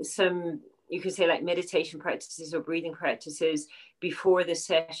 you could say like meditation practices or breathing practices before the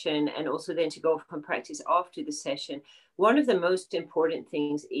session, and also then to go off and practice after the session. One of the most important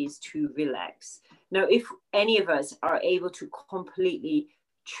things is to relax. Now, if any of us are able to completely,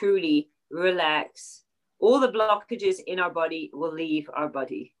 truly relax, all the blockages in our body will leave our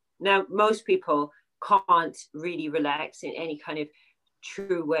body. Now, most people can't really relax in any kind of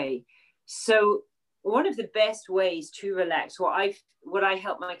true way. So one of the best ways to relax, what I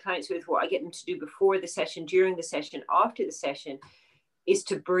help my clients with, what I get them to do before the session, during the session, after the session, is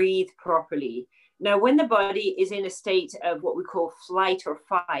to breathe properly. Now, when the body is in a state of what we call flight or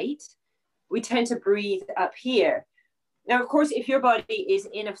fight, we tend to breathe up here. Now, of course, if your body is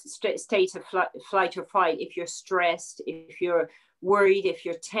in a state of flight or fight, if you're stressed, if you're worried, if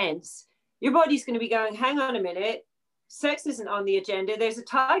you're tense, your body's going to be going, hang on a minute, sex isn't on the agenda. There's a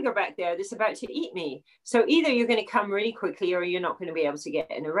tiger back there that's about to eat me. So either you're going to come really quickly, or you're not going to be able to get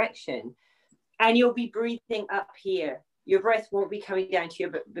an erection. And you'll be breathing up here. Your breath won't be coming down to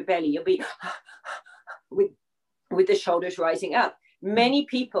your belly. You'll be with the shoulders rising up. Many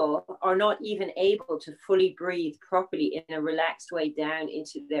people are not even able to fully breathe properly in a relaxed way down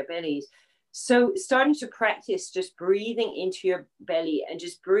into their bellies. So starting to practice just breathing into your belly and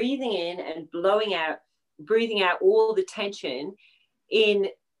just breathing in and breathing out all the tension in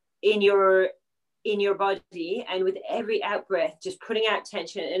your in your body, and with every out breath, just putting out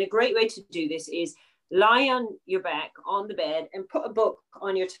tension. And a great way to do this is lie on your back on the bed and put a book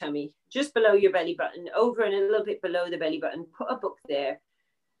on your tummy, just below your belly button, over and a little bit below the belly button. Put a book there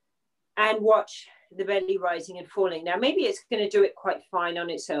and watch the belly rising and falling. Now, maybe it's going to do it quite fine on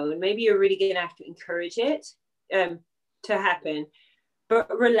its own. Maybe you're really going to have to encourage it to happen. But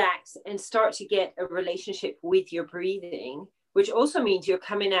relax and start to get a relationship with your breathing, which also means you're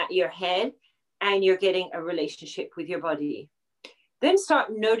coming out of your head and you're getting a relationship with your body. Then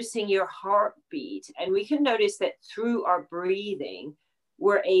start noticing your heartbeat. And we can notice that through our breathing,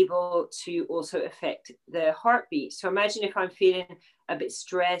 we're able to also affect the heartbeat. So imagine if I'm feeling a bit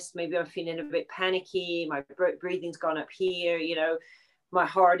stressed, maybe I'm feeling a bit panicky, my breathing's gone up here, you know, my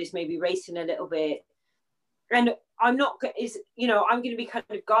heart is maybe racing a little bit. And I'm not, I'm going to be kind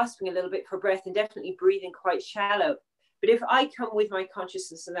of gasping a little bit for breath and definitely breathing quite shallow. But if I come with my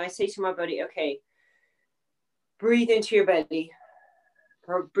consciousness and I say to my body, okay, breathe into your belly,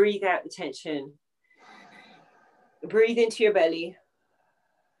 or breathe out the tension, breathe into your belly,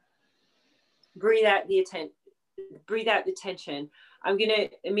 breathe out the tension, I'm going to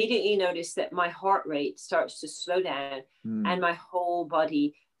immediately notice that my heart rate starts to slow down and my whole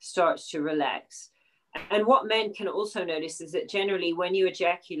body starts to relax. And what men can also notice is that generally when you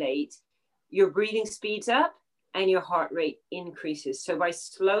ejaculate, your breathing speeds up and your heart rate increases. So by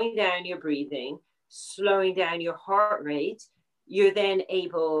slowing down your breathing, slowing down your heart rate, you're then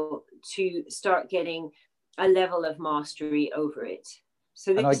able to start getting a level of mastery over it.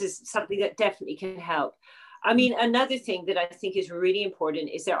 So this is something that definitely can help. I mean, another thing that I think is really important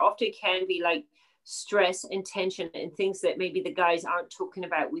is there often can be like stress and tension and things that maybe the guys aren't talking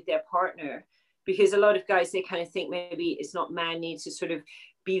about with their partner. Because a lot of guys, they kind of think maybe it's not man needs to sort of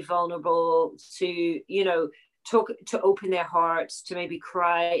be vulnerable, to, talk, to open their hearts, to maybe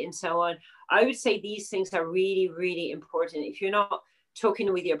cry and so on. I would say these things are really, really important. If you're not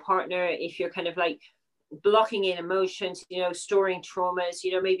talking with your partner, if you're kind of like blocking in emotions, storing traumas,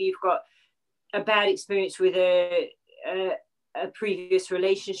 maybe you've got a bad experience with a previous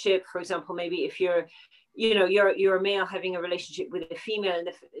relationship. For example, maybe if you're a male having a relationship with a female and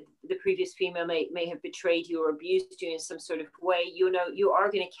the previous female may have betrayed you or abused you in some sort of way, you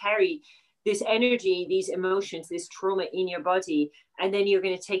are going to carry this energy, these emotions, this trauma in your body, and then you're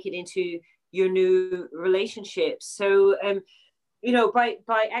going to take it into your new relationship. So,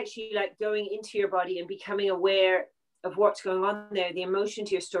 by actually like going into your body and becoming aware of what's going on there, the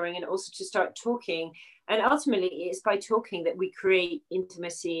emotions you're storing, and also to start talking. And ultimately, it's by talking that we create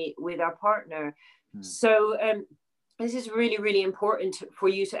intimacy with our partner. So this is really, really important for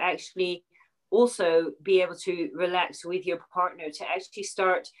you to actually also be able to relax with your partner, to actually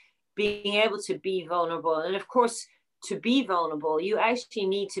start being able to be vulnerable. And of course, to be vulnerable, you actually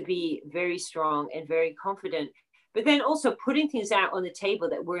need to be very strong and very confident. But then also putting things out on the table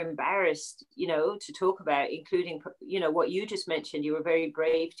that we're embarrassed, to talk about, including, what you just mentioned. You were very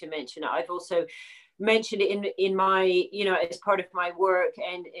brave to mention it. I've also mentioned it in my, as part of my work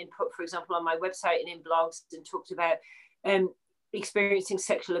and put, for example, on my website and in blogs, and talked about experiencing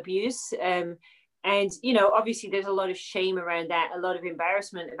sexual abuse. And, obviously there's a lot of shame around that, a lot of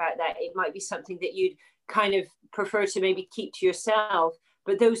embarrassment about that. It might be something that you'd kind of prefer to maybe keep to yourself.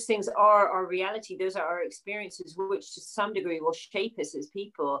 But those things are our reality. Those are our experiences, which to some degree will shape us as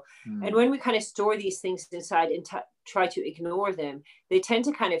people. And when we kind of store these things inside and try to ignore them, they tend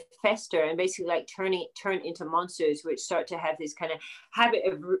to kind of fester and basically like turn into monsters, which start to have this kind of habit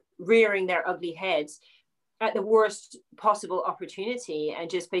of rearing their ugly heads at the worst possible opportunity, and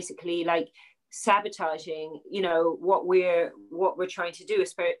just basically like sabotaging, what we're trying to do,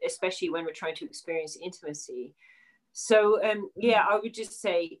 especially when we're trying to experience intimacy. So, I would just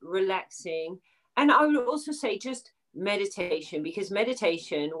say relaxing. And I would also say just meditation, because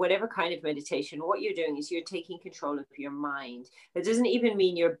meditation, whatever kind of meditation, what you're doing is you're taking control of your mind. That doesn't even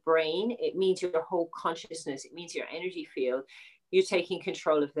mean your brain. It means your whole consciousness. It means your energy field. You're taking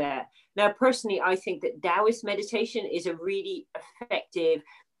control of that. Now, personally, I think that Taoist meditation is a really effective,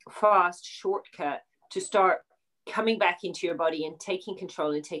 fast shortcut to start coming back into your body and taking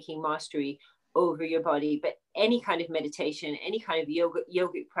control and taking mastery over your body. But any kind of meditation, any kind of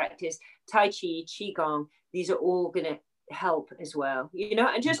yogic practice, Tai Chi, Qigong, these are all going to help as well,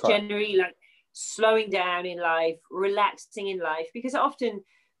 and just generally like slowing down in life, relaxing in life, because often,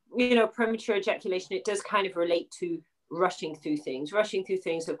 premature ejaculation, it does kind of relate to rushing through things. Rushing through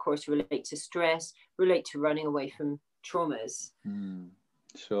things, of course, relate to stress, relate to running away from traumas.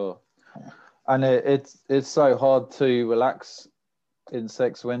 Sure. And it's so hard to relax in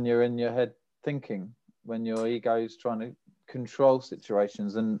sex when you're in your head thinking, when your ego is trying to control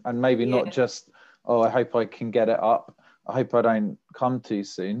situations, and maybe not just oh, I hope I can get it up. I hope I don't come too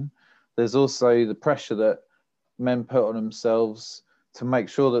soon. There's also the pressure that men put on themselves to make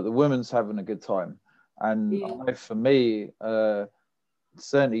sure that the woman's having a good time. And I know for me,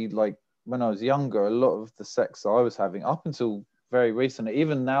 certainly like when I was younger, a lot of the sex I was having up until very recently,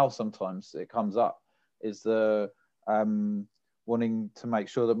 even now sometimes it comes up, is the wanting to make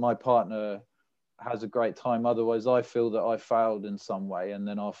sure that my partner has a great time. Otherwise I feel that I failed in some way, and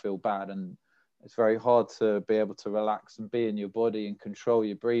then I'll feel bad. And it's very hard to be able to relax and be in your body and control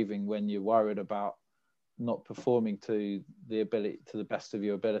your breathing when you're worried about not performing to the best of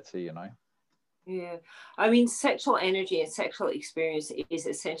your ability, you know. Yeah, I mean, sexual energy and sexual experience is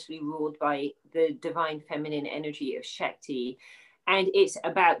essentially ruled by the divine feminine energy of Shakti, and it's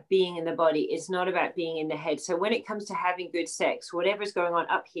about being in the body. It's not about being in the head. So when it comes to having good sex, whatever's going on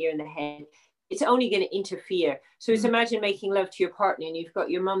up here in the head, it's only going to interfere. So just imagine making love to your partner and you've got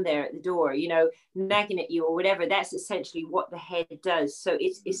your mum there at the door, you know, nagging at you or whatever. That's essentially what the head does. So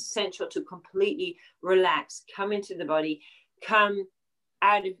it's essential to completely relax, come into the body, come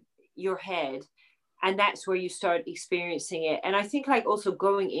out of your head, and that's where you start experiencing it. And I think like also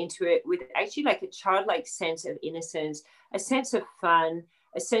going into it with actually like a childlike sense of innocence, a sense of fun,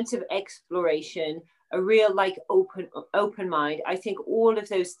 a sense of exploration, a real like open mind. I think all of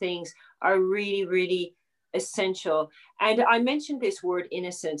those things are really, really essential. And I mentioned this word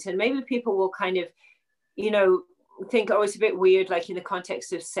innocence, and maybe people will kind of, you know, think, oh, it's a bit weird, like in the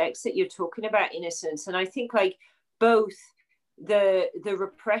context of sex that you're talking about innocence. And I think like both the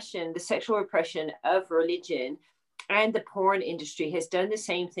repression, the sexual repression of religion and the porn industry has done the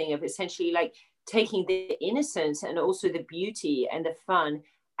same thing of essentially like taking the innocence and also the beauty and the fun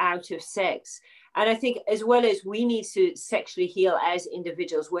out of sex. And I think as well as we need to sexually heal as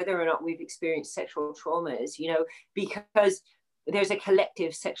individuals, whether or not we've experienced sexual traumas, you know, because there's a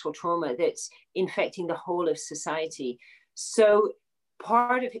collective sexual trauma that's infecting the whole of society. So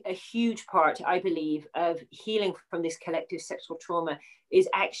part of a huge part, I believe, of healing from this collective sexual trauma is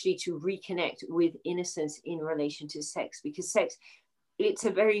actually to reconnect with innocence in relation to sex, because sex, it's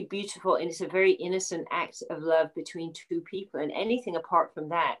a very beautiful and it's a very innocent act of love between two people. And anything apart from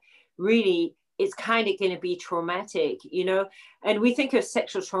that, really, it's kind of going to be traumatic, you know. And we think of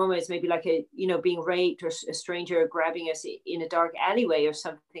sexual trauma as maybe like a, you know, being raped or a stranger grabbing us in a dark alleyway or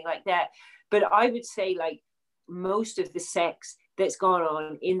something like that. But I would say like most of the sex that's gone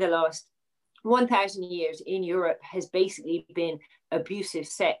on in the last 1,000 years in Europe has basically been abusive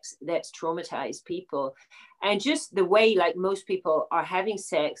sex that's traumatized people. And just the way like most people are having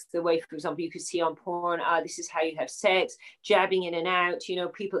sex, the way, for example, you could see on porn, this is how you have sex, jabbing in and out, you know,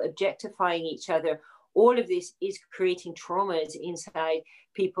 people objectifying each other. All of this is creating traumas inside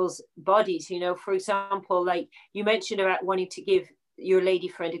people's bodies. You know, for example, like you mentioned about wanting to give your lady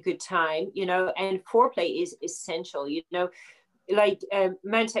friend a good time, you know, and foreplay is essential, you know. Like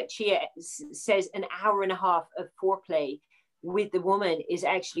Mantak Chia says, an hour and a half of foreplay with the woman is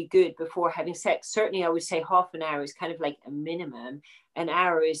actually good before having sex. Certainly I would say half an hour is kind of like a minimum. An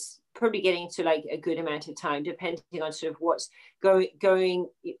hour is probably getting to like a good amount of time, depending on sort of what's going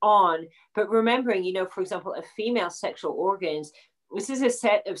on. But remembering, you know, for example, a female sexual organs, this is a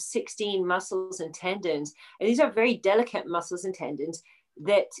set of 16 muscles and tendons, and these are very delicate muscles and tendons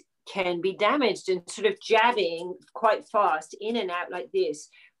that can be damaged, and sort of jabbing quite fast in and out like this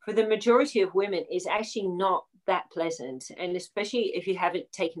for the majority of women is actually not that pleasant. And especially if you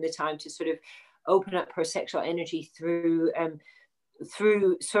haven't taken the time to sort of open up her sexual energy through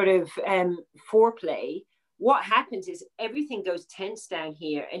sort of foreplay, what happens is everything goes tense down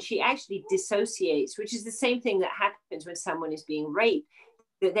here, and she actually dissociates, which is the same thing that happens when someone is being raped,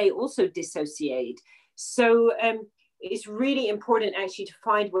 that they also dissociate. So it's really important actually to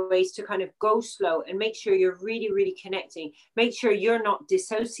find ways to kind of go slow and make sure you're really, really connecting. Make sure you're not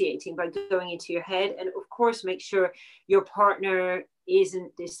dissociating by going into your head. And of course, make sure your partner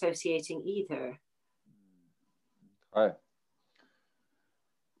isn't dissociating either. Right.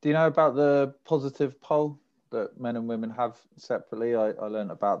 Do you know about the positive pole that men and women have separately? I learned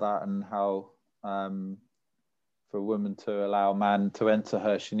about that, and how for a woman to allow a man to enter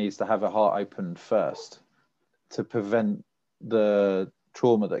her, she needs to have her heart opened first, to prevent the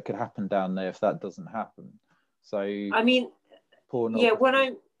trauma that could happen down there if that doesn't happen. So I mean, yeah, what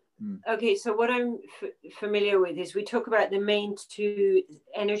I'm okay, so what I'm familiar with is we talk about the main two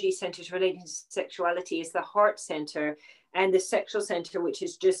energy centers relating to sexuality is the heart center and the sexual center, which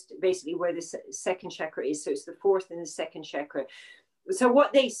is just basically where the second chakra is. So it's the fourth and the second chakra. So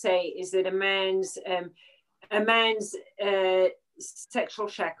what they say is that a man's sexual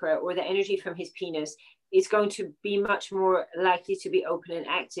chakra, or the energy from his penis, is going to be much more likely to be open and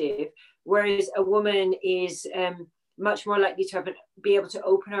active whereas a woman is much more likely to be able to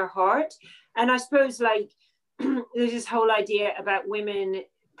open her heart. And I suppose like there's this whole idea about women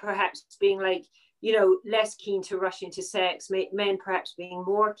perhaps being like, you know, less keen to rush into sex, men perhaps being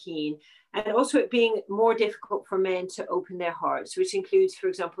more keen, and also it being more difficult for men to open their hearts, which includes, for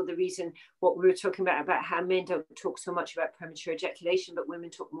example, the reason what we were talking about how men don't talk so much about premature ejaculation, but women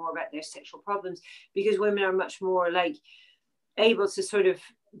talk more about their sexual problems, because women are much more like able to sort of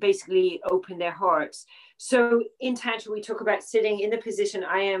basically open their hearts. So in Tantra, we talk about sitting in the position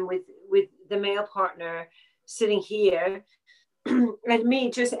I am with the male partner sitting here, and me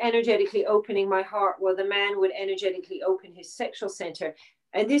just energetically opening my heart while the man would energetically open his sexual center.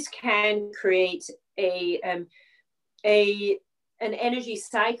 And this can create an energy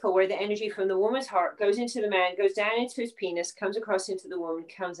cycle where the energy from the woman's heart goes into the man, goes down into his penis, comes across into the woman,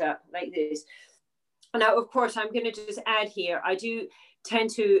 comes up like this. Now, of course, I'm going to just add here, I do tend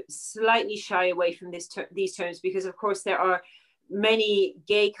to slightly shy away from these terms, because, of course, there are many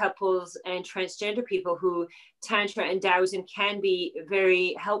gay couples and transgender people who Tantra and Taoism can be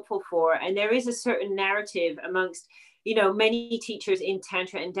very helpful for. And there is a certain narrative amongst, you know, many teachers in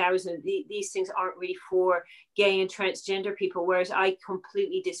Tantra and Taoism, these things aren't really for gay and transgender people, whereas I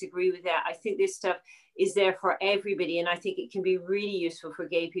completely disagree with that. I think this stuff is there for everybody, and I think it can be really useful for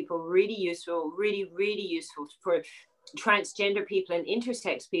gay people, really useful, really useful for transgender people and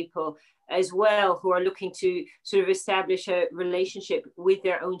intersex people as well, who are looking to sort of establish a relationship with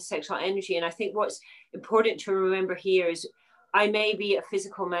their own sexual energy. And I think what's important to remember here is I may be a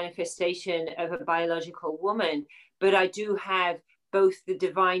physical manifestation of a biological woman, but I do have both the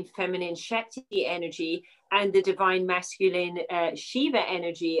divine feminine Shakti energy and the divine masculine Shiva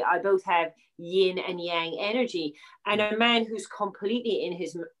energy. I both have yin and yang energy. And a man who's completely in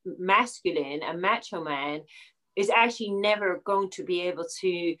his masculine, a macho man, is actually never going to be able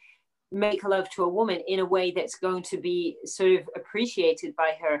to make love to a woman in a way that's going to be sort of appreciated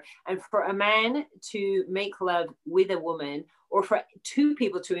by her. And for a man to make love with a woman, or for two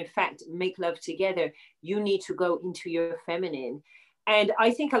people to in fact make love together, you need to go into your feminine. And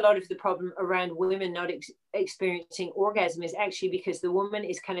I think a lot of the problem around women not experiencing orgasm is actually because the woman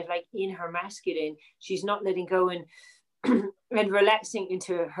is kind of like in her masculine. She's not letting go and and relaxing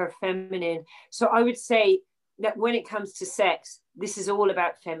into her feminine. So I would say that when it comes to sex, this is all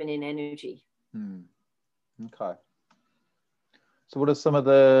about feminine energy. Okay. So what are some of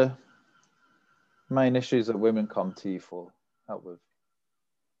the main issues that women come to you for help with?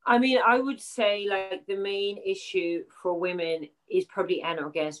 I mean, I would say like the main issue for women is probably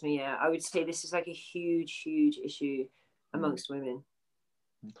anorgasmia. I would say this is like a huge issue amongst women.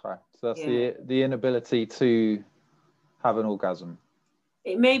 Okay. So that's the inability to have an orgasm.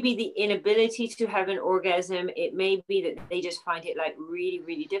 It may be the inability to have an orgasm. It may be that they just find it like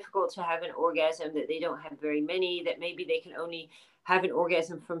really difficult to have an orgasm, that they don't have very many, that maybe they can only have an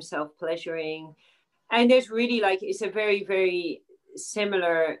orgasm from self-pleasuring. And there's really like, it's a very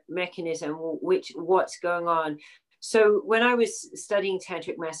similar mechanism what's going on. So when I was studying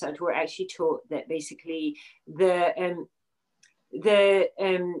tantric massage, we're actually taught that basically when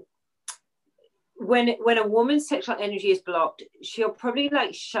a woman's sexual energy is blocked, she'll probably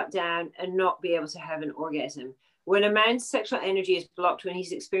like shut down and not be able to have an orgasm. When a man's sexual energy is blocked, when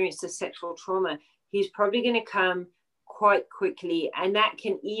he's experienced a sexual trauma, he's probably going to come quite quickly, and that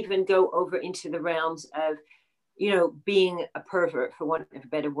can even go over into the realms of, you know, being a pervert, for want of a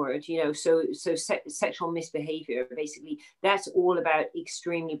better word, you know, so sexual misbehavior, basically, that's all about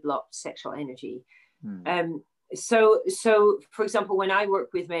extremely blocked sexual energy. So for example, when I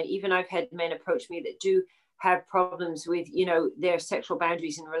work with men, even I've had men approach me that do have problems with, you know, their sexual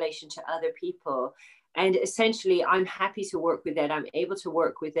boundaries in relation to other people. And essentially, I'm happy to work with that. I'm able to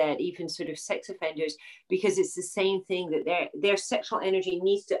work with that, even sort of sex offenders, because it's the same thing, that their sexual energy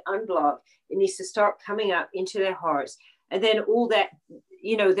needs to unblock. It needs to start coming up into their hearts. And then all that,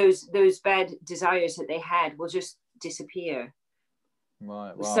 you know, those bad desires that they had will just disappear.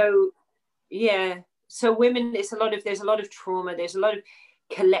 Right. Wow. So, yeah. So women, there's a lot of trauma. There's a lot of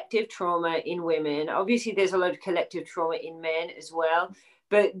collective trauma in women. Obviously, there's a lot of collective trauma in men as well.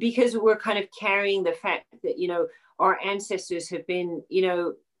 But because we're kind of carrying the fact that, you know, our ancestors have been, you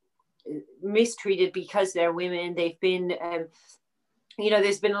know, mistreated because they're women. They've been, you know,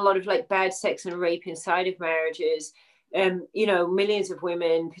 there's been a lot of like bad sex and rape inside of marriages. You know, millions of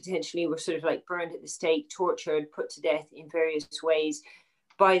women potentially were sort of like burned at the stake, tortured, put to death in various ways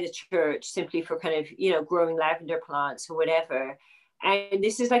by the church, simply for kind of, you know, growing lavender plants or whatever. And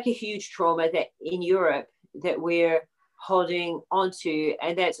this is like a huge trauma that in Europe that we're holding onto.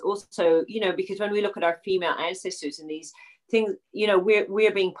 And that's also, you know, because when we look at our female ancestors and these things, you know,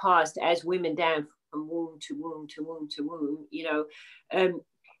 we're being passed as women down from womb to womb to womb to womb, you know.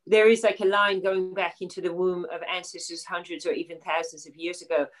 There is like a line going back into the womb of ancestors hundreds or even thousands of years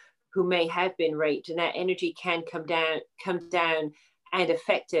ago who may have been raped, and that energy can come down and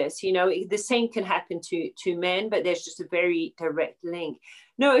affect us. You know, the same can happen to men, but there's just a very direct link.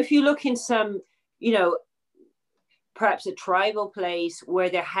 No, if you look in some, you know, perhaps a tribal place where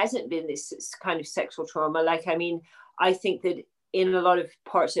there hasn't been this kind of sexual trauma, like, I mean, I think that in a lot of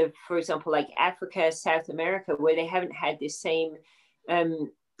parts of, for example, like Africa, South America, where they haven't had this same,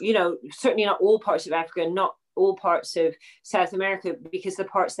 you know, certainly not all parts of Africa, not all parts of South America, because the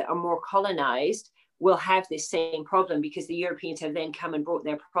parts that are more colonized will have this same problem, because the Europeans have then come and brought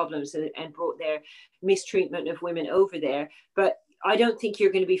their problems and brought their mistreatment of women over there. But I don't think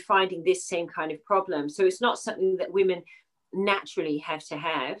you're going to be finding this same kind of problem. So it's not something that women naturally have to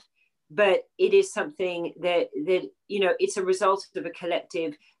have, but it is something that you know, it's a result of a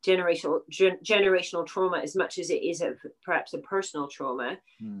collective generational trauma as much as it is perhaps a personal trauma.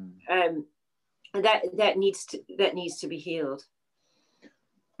 That needs to be healed.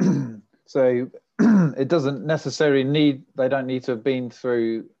 So it doesn't necessarily they don't need to have been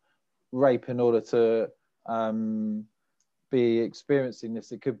through rape in order to be experiencing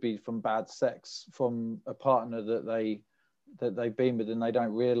this. It could be from bad sex from a partner that they've been with, and they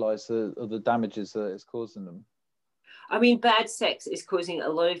don't realize the damages that it's causing them. I mean, bad sex is causing a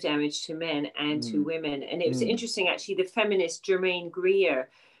lot of damage to men and to women. And it was interesting, actually, the feminist Germaine Greer,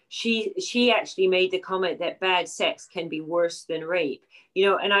 she actually made the comment that bad sex can be worse than rape, you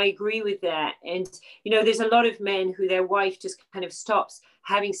know, and I agree with that. And, you know, there's a lot of men who their wife just kind of stops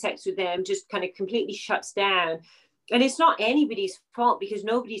having sex with them, just kind of completely shuts down. And it's not anybody's fault, because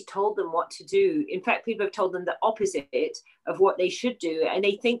nobody's told them what to do. In fact, people have told them the opposite of what they should do. And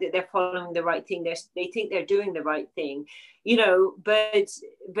they think that they're following the right thing. They think they're doing the right thing, you know, but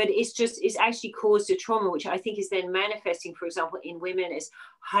it's actually caused a trauma, which I think is then manifesting, for example, in women as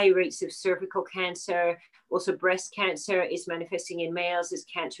high rates of cervical cancer. Also, breast cancer is manifesting in males as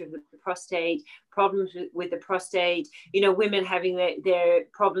cancer of the prostate, problems with the prostate, you know, women having their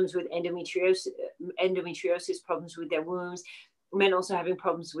problems with endometriosis, problems with their wombs, men also having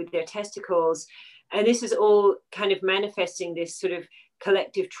problems with their testicles. And this is all kind of manifesting this sort of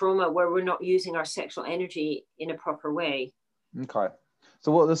collective trauma where we're not using our sexual energy in a proper way. Okay.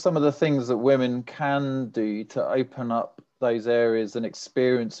 So what are some of the things that women can do to open up those areas and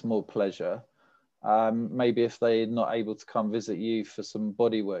experience more pleasure? Maybe if they're not able to come visit you for some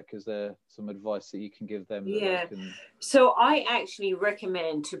body work, is there some advice that you can give them? Yeah. So I actually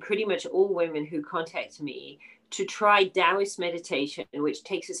recommend to pretty much all women who contact me to try Taoist meditation, which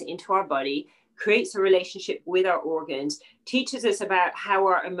takes us into our body, creates a relationship with our organs, teaches us about how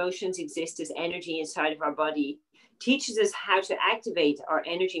our emotions exist as energy inside of our body, teaches us how to activate our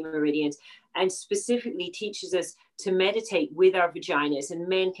energy meridians, and specifically teaches us to meditate with our vaginas. And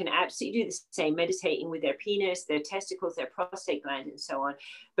men can absolutely do the same, meditating with their penis, their testicles, their prostate gland, and so on.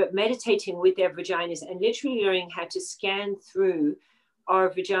 But meditating with their vaginas and literally learning how to scan through our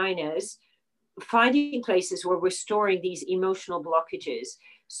vaginas, finding places where we're storing these emotional blockages.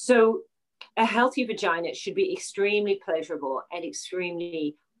 So a healthy vagina should be extremely pleasurable and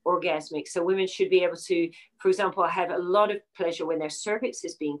extremely orgasmic. So women should be able to, for example, have a lot of pleasure when their cervix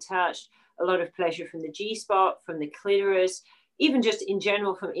is being touched, a lot of pleasure from the G-spot, from the clitoris, even just in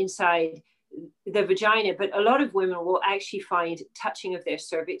general from inside the vagina. But a lot of women will actually find touching of their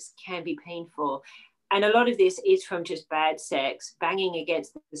cervix can be painful. And a lot of this is from just bad sex, banging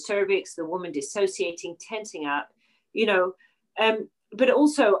against the cervix, the woman dissociating, tensing up, you know. But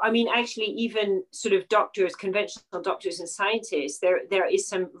also, I mean, actually, even sort of doctors, conventional doctors and scientists, there is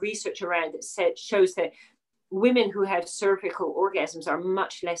some research around that shows that women who have cervical orgasms are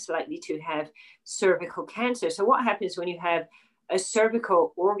much less likely to have cervical cancer. So what happens when you have a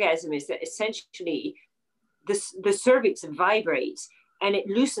cervical orgasm is that essentially the cervix vibrates and it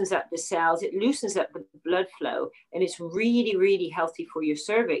loosens up the cells, it loosens up the blood flow, and it's really, really healthy for your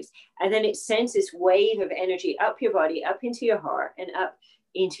cervix. And then it sends this wave of energy up your body, up into your heart, and up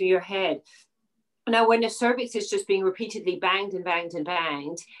into your head. Now, when the cervix is just being repeatedly banged and banged and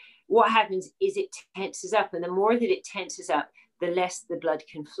banged, what happens is it tenses up. And the more that it tenses up, the less the blood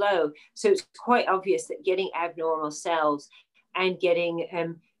can flow. So it's quite obvious that getting abnormal cells and getting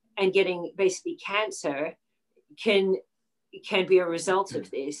basically cancer can be a result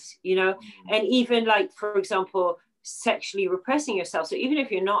of this, you know. And even like, for example, sexually repressing yourself. So even if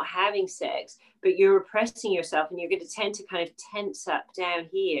you're not having sex, but you're repressing yourself and you're going to tend to kind of tense up down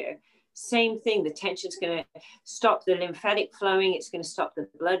here, same thing, the tension's going to stop the lymphatic flowing, it's going to stop the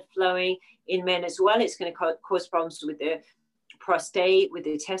blood flowing in men as well. It's going to cause problems with the prostate, with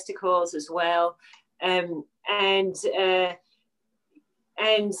the testicles as well.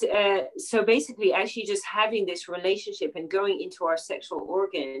 So basically actually just having this relationship and going into our sexual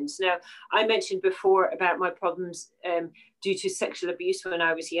organs. Now, I mentioned before about my problems due to sexual abuse when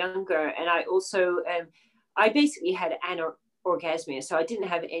I was younger. And I also, I basically had anorgasmia. So I didn't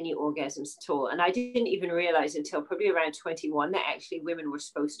have any orgasms at all. And I didn't even realize until probably around 21 that actually women were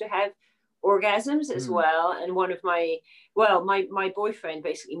supposed to have orgasms as well. And one of my boyfriend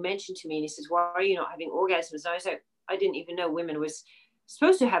basically mentioned to me, and he says, why are you not having orgasms? And I was like, I didn't even know women was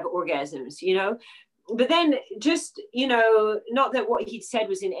supposed to have orgasms, you know. But then just, you know, not that what he'd said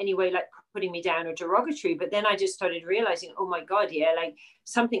was in any way like putting me down or derogatory, but then I just started realizing, oh my God, yeah, like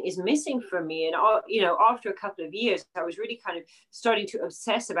something is missing from me. And, you know, after a couple of years, I was really kind of starting to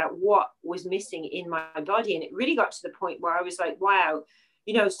obsess about what was missing in my body. And it really got to the point where I was like, wow,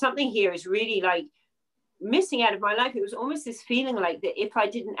 you know, something here is really like missing out of my life. It was almost this feeling like that if I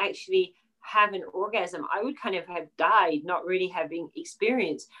didn't actually have an orgasm, I would kind of have died, not really having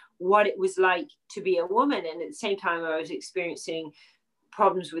experienced what it was like to be a woman. And at the same time, I was experiencing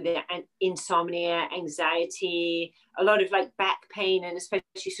problems with insomnia, anxiety, a lot of like back pain, and especially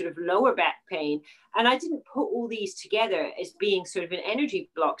sort of lower back pain. And I didn't put all these together as being sort of an energy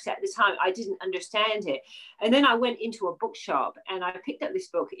blocks at the time. I didn't understand it. And then I went into a bookshop and I picked up this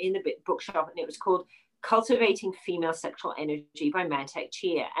book in the bookshop, and it was called Cultivating Female Sexual Energy by Mantak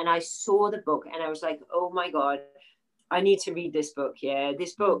Chia. And I saw the book and I was like, oh my God, I need to read this book. Yeah,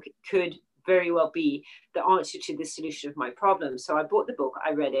 this book could very well be the answer to the solution of my problem. So I bought the book,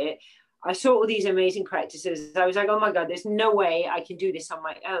 I read it, I saw all these amazing practices. I was like, oh my God, there's no way I can do this on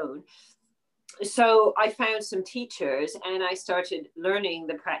my own. So I found some teachers and I started learning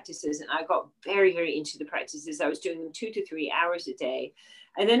the practices, and I got very, very into the practices. I was doing them 2 to 3 hours a day.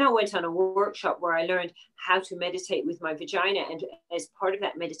 And then I went on a workshop where I learned how to meditate with my vagina. And as part of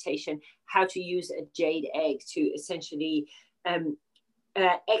that meditation, how to use a jade egg to essentially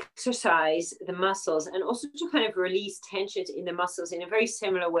exercise the muscles, and also to kind of release tensions in the muscles in a very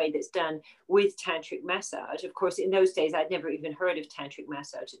similar way that's done with tantric massage. Of course, in those days, I'd never even heard of tantric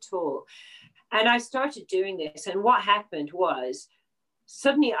massage at all. And I started doing this. And what happened was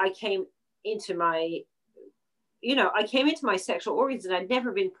suddenly I came into my sexual organs, and I'd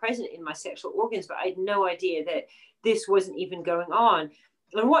never been present in my sexual organs, but I had no idea that this wasn't even going on.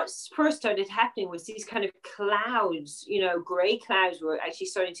 And what first started happening was these kind of clouds, you know, gray clouds were actually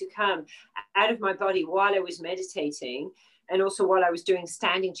starting to come out of my body while I was meditating, and also while I was doing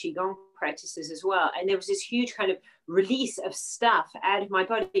standing Qigong practices as well. And there was this huge kind of release of stuff out of my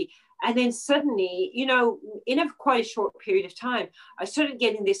body. And then suddenly, you know, in quite a short period of time, I started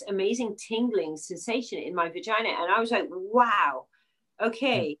getting this amazing tingling sensation in my vagina. And I was like, wow,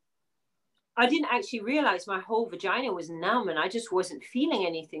 okay. I didn't actually realize my whole vagina was numb and I just wasn't feeling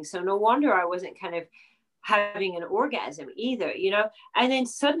anything. So no wonder I wasn't kind of having an orgasm either, you know. And then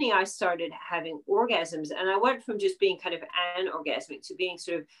suddenly I started having orgasms, and I went from just being kind of anorgasmic to being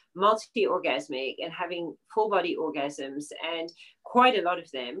sort of multi-orgasmic and having full body orgasms, and quite a lot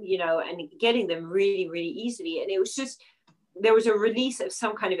of them, you know, and getting them really, really easily. And it was just, there was a release of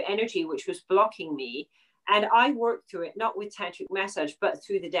some kind of energy which was blocking me. And I worked through it, not with tantric massage, but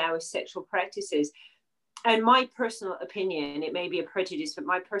through the Taoist sexual practices. And my personal opinion, it may be a prejudice, but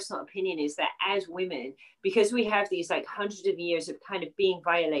my personal opinion is that as women, because we have these like hundreds of years of kind of being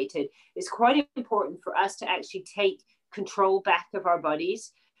violated, it's quite important for us to actually take control back of our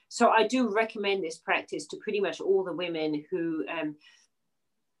bodies. So I do recommend this practice to pretty much all the women who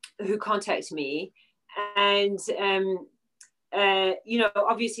contact me. And you know,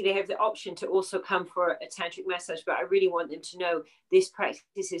 obviously they have the option to also come for a tantric massage, but I really want them to know this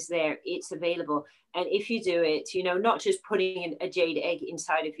practice is there, it's available. And if you do it, you know, not just putting a jade egg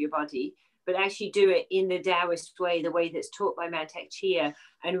inside of your body, but actually do it in the Taoist way, the way that's taught by Mantak Chia,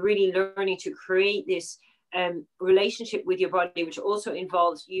 and really learning to create this relationship with your body, which also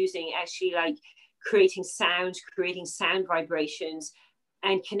involves using actually like creating sounds, creating sound vibrations,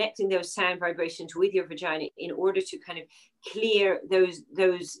 and connecting those sound vibrations with your vagina in order to kind of clear those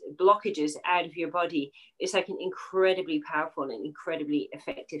blockages out of your body. It's like an incredibly powerful and incredibly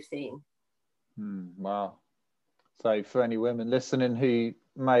effective thing. Wow. So for any women listening who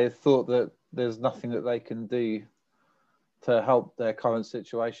may have thought that there's nothing that they can do to help their current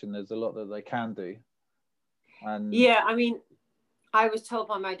situation, there's a lot that they can do. And yeah, I mean, I was told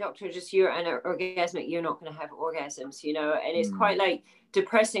by my doctor, just you're anorgasmic, you're not going to have orgasms, you know, and it's quite like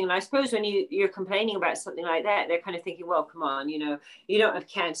depressing. And I suppose when you're complaining about something like that, they're kind of thinking, well, come on, you know, you don't have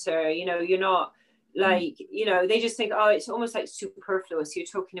cancer, you know, you're not, Like, you know, they just think, oh, it's almost like superfluous. You're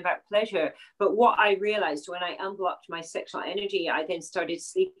talking about pleasure. But what I realized when I unblocked my sexual energy, I then started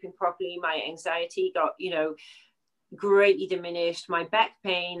sleeping properly. My anxiety got, you know, greatly diminished. My back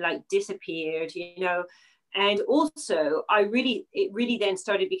pain like disappeared, you know. And also it really then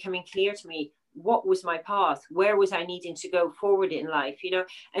started becoming clear to me what was my path, where was I needing to go forward in life, you know.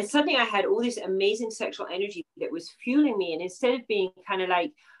 And suddenly I had all this amazing sexual energy that was fueling me. And instead of being kind of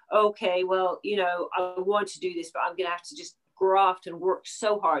like, okay, well, you know, I want to do this, but I'm gonna have to just graft and work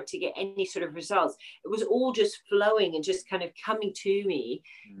so hard to get any sort of results, it was all just flowing and just kind of coming to me,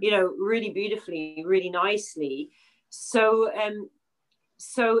 you know, really beautifully, really nicely. So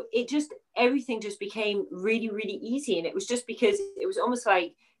so it just, everything just became really, really easy. And it was just because it was almost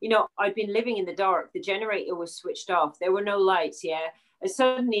like, you know, I'd been living in the dark, the generator was switched off, there were no lights, yeah, and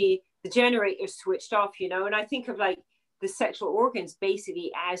suddenly the generator switched off, you know. And I think of like the sexual organs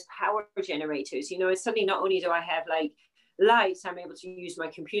basically as power generators, you know. And suddenly not only do I have like lights, I'm able to use my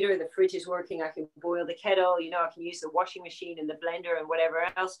computer, the fridge is working, I can boil the kettle, you know, I can use the washing machine and the blender and whatever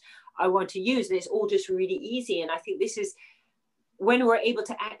else I want to use, and it's all just really easy. And I think this is when we're able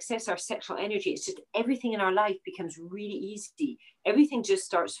to access our sexual energy, it's just everything in our life becomes really easy. Everything just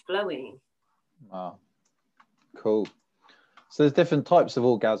starts flowing. Wow, cool. So there's different types of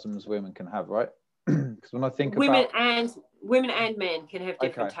orgasms women can have, right? Because when I think women about and men can have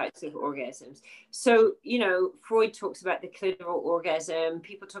different types of orgasms. So, you know, Freud talks about the clitoral orgasm,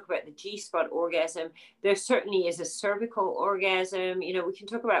 people talk about the G-spot orgasm. There certainly is a cervical orgasm. You know, we can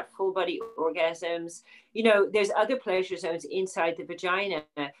talk about full body orgasms. You know, there's other pleasure zones inside the vagina.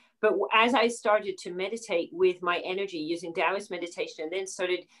 But as I started to meditate with my energy using Taoist meditation, and then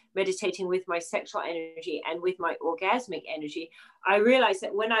started meditating with my sexual energy and with my orgasmic energy, I realized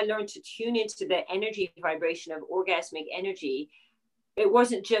that when I learned to tune into the energy vibration of orgasmic energy, it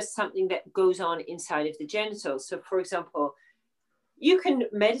wasn't just something that goes on inside of the genitals. So, for example, you can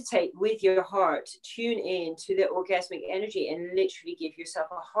meditate with your heart, tune in to the orgasmic energy, and literally give yourself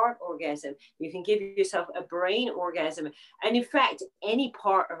a heart orgasm. You can give yourself a brain orgasm. And in fact, any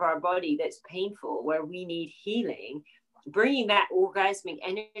part of our body that's painful, where we need healing, bringing that orgasmic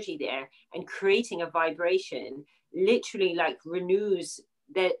energy there and creating a vibration literally like renews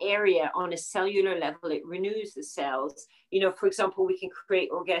that area on a cellular level. It renews the cells. You know, for example, we can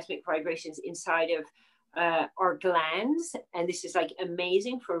create orgasmic vibrations inside of our glands, and this is like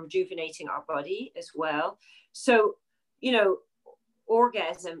amazing for rejuvenating our body as well. So, you know,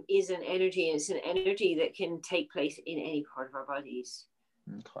 orgasm is an energy, and it's an energy that can take place in any part of our bodies.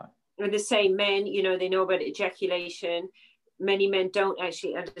 Okay. And the same men, you know, they know about ejaculation. Many men don't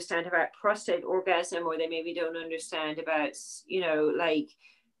actually understand about prostate orgasm, or they maybe don't understand about, you know, like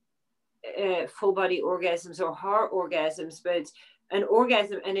full body orgasms or heart orgasms. But an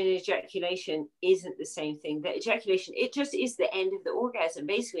orgasm and an ejaculation isn't the same thing. The ejaculation, it just is the end of the orgasm.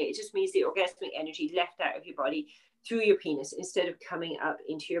 Basically, it just means the orgasmic energy left out of your body through your penis instead of coming up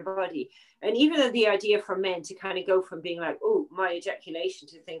into your body. And even though the idea for men to kind of go from being like, oh, my ejaculation,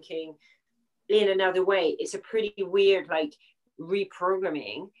 to thinking in another way, it's a pretty weird like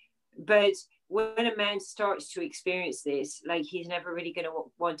reprogramming. But when a man starts to experience this, like, he's never really going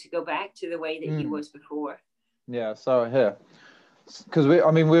to want to go back to the way that he was before. Yeah, so here, because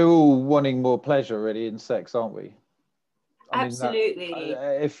we're all wanting more pleasure really in sex, aren't we? Absolutely.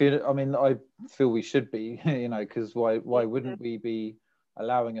 I feel we should be, you know, because why wouldn't we be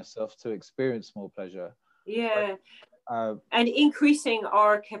allowing ourselves to experience more pleasure? Yeah. And increasing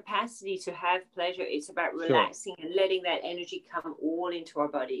our capacity to have pleasure. It's about relaxing and letting that energy come all into our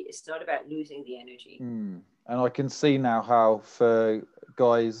body. It's not about losing the energy. And I can see now how for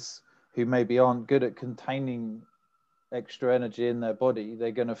guys who maybe aren't good at containing extra energy in their body,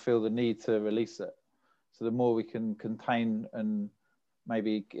 they're going to feel the need to release it. So the more we can contain and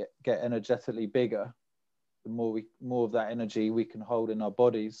maybe get energetically bigger, the more of that energy we can hold in our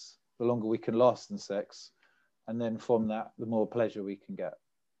bodies, the longer we can last in sex. And then from that, the more pleasure we can get.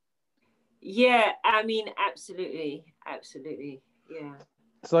 Yeah, I mean, absolutely. Yeah.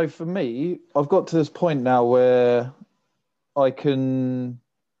 So for me, I've got to this point now where I can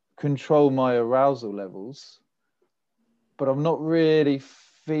control my arousal levels, but I'm not really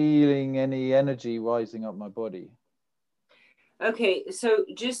feeling any energy rising up my body. Okay, so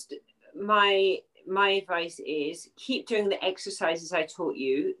just my advice is keep doing the exercises I taught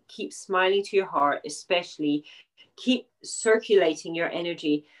you. Keep smiling to your heart, especially. Keep circulating your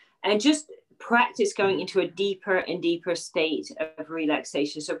energy, and just practice going into a deeper and deeper state of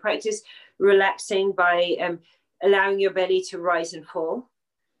relaxation. So practice relaxing by allowing your belly to rise and fall,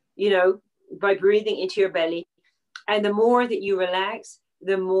 you know, by breathing into your belly. And the more that you relax,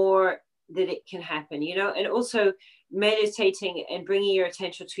 the more it can happen, you know. And also meditating and bringing your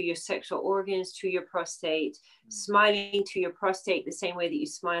attention to your sexual organs, to your prostate, smiling to your prostate the same way that you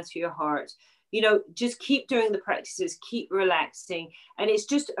smile to your heart. You know, just keep doing the practices, keep relaxing. And it's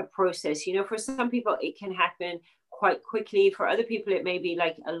just a process, you know. For some people it can happen quite quickly. For other people it may be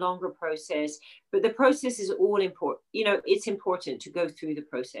like a longer process, but the process is all important. You know, it's important to go through the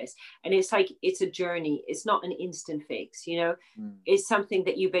process, and it's like, it's a journey. It's not an instant fix, you know. It's something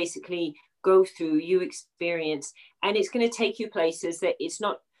that you basically go through, you experience, and it's going to take you places that it's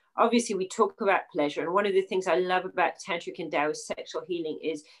not. Obviously we talk about pleasure, and one of the things I love about tantric and Taoist sexual healing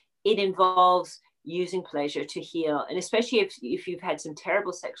is it involves using pleasure to heal. And especially if you've had some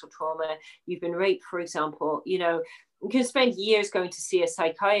terrible sexual trauma, you've been raped, for example, you know, you can spend years going to see a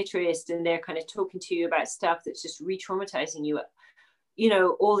psychiatrist, and they're kind of talking to you about stuff that's just re-traumatizing you, you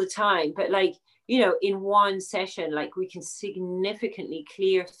know, all the time. But like, you know, in one session, like, we can significantly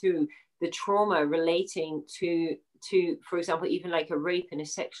clear through the trauma relating to, for example, even like a rape and a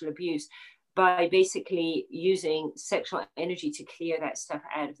sexual abuse, by basically using sexual energy to clear that stuff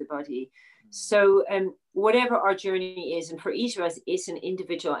out of the body. So whatever our journey is, and for each of us, it's an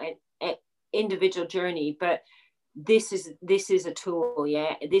individual journey, but this is a tool.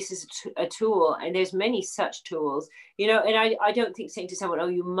 Yeah, this is a tool, and there's many such tools, you know. And I don't think saying to someone, oh,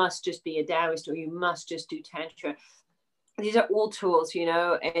 you must just be a Taoist, or you must just do Tantra. These are all tools, you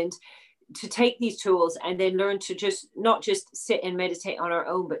know. And to take these tools and then learn to just not just sit and meditate on our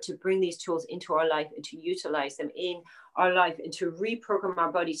own, but to bring these tools into our life and to utilize them in our life, and to reprogram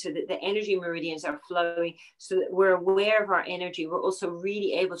our body so that the energy meridians are flowing, so that we're aware of our energy. We're also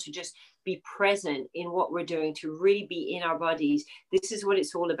really able to just be present in what we're doing, to really be in our bodies. This is what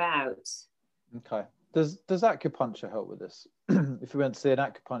it's all about. Okay. Does acupuncture help with this? If we went to see an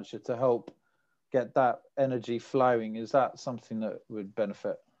acupuncture to help get that energy flowing, is that something that would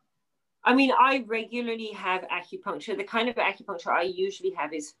benefit? I mean, I regularly have acupuncture. The kind of acupuncture I usually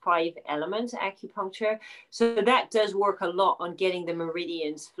have is 5-element acupuncture. So that does work a lot on getting the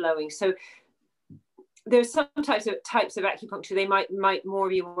meridians flowing. So there's some types of acupuncture. They might more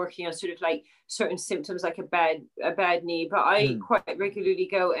be working on sort of like certain symptoms, like a bad knee. But I quite regularly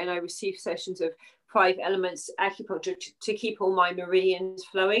go and I receive sessions of 5 elements acupuncture to keep all my meridians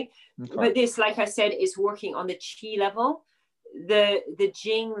flowing. Okay. But this, like I said, is working on the chi level, the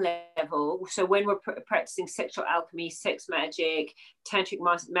Jing level. So when we're practicing sexual alchemy, sex magic, tantric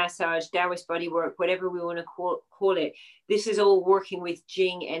massage, Taoist bodywork, whatever we want to call it, this is all working with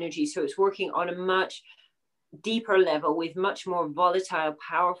Jing energy. So it's working on a much deeper level with much more volatile,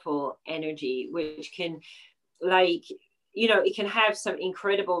 powerful energy, which can, like, you know, it can have some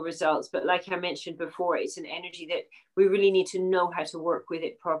incredible results. But like I mentioned before, it's an energy that we really need to know how to work with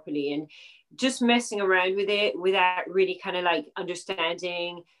it properly. And just messing around with it without really kind of like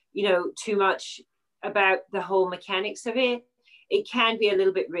understanding, you know, too much about the whole mechanics of it, it can be a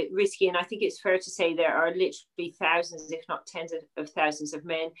little bit risky. And I think it's fair to say there are literally thousands, if not tens of thousands of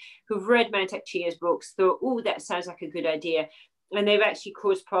men who've read Mantak Chia's books, thought, oh, that sounds like a good idea. And they've actually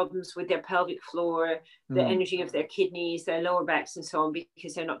caused problems with their pelvic floor, the energy of their kidneys, their lower backs, and so on,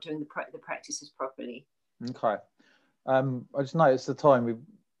 because they're not doing the practices properly. Okay. I just noticed the time. We're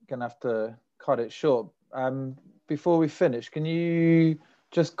going to have to cut it short. Before we finish, can you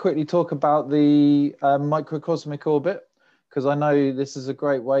just quickly talk about the microcosmic orbit? Because I know this is a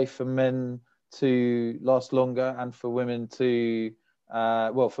great way for men to last longer, and for women to,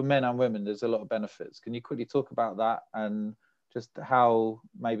 well, for men and women, there's a lot of benefits. Can you quickly talk about that, and just how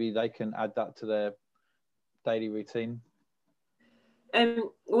maybe they can add that to their daily routine?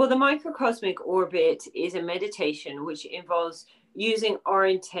 Well, the microcosmic orbit is a meditation which involves using our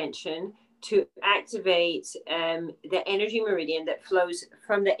intention to activate the energy meridian that flows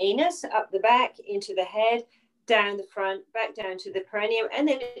from the anus up the back into the head, down the front, back down to the perineum, and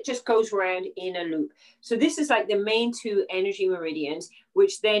then it just goes around in a loop. So this is like the main 2 energy meridians,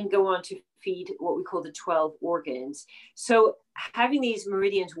 which then go on to feed what we call the 12 organs. So having these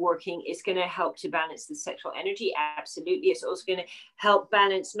meridians working is going to help to balance the sexual energy. Absolutely. It's also going to help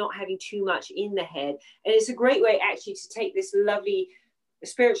balance not having too much in the head. And it's a great way actually to take this lovely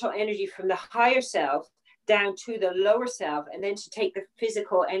spiritual energy from the higher self down to the lower self, and then to take the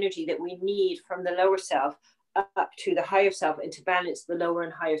physical energy that we need from the lower self up to the higher self, and to balance the lower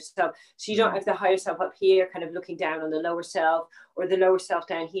and higher self. So you don't have the higher self up here kind of looking down on the lower self, or the lower self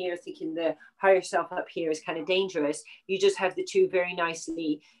down here thinking the higher self up here is kind of dangerous. You just have the 2 very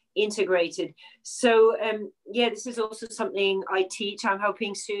nicely integrated. So yeah, this is also something I teach. I'm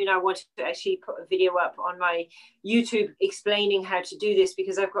hoping soon I want to actually put a video up on my YouTube explaining how to do this,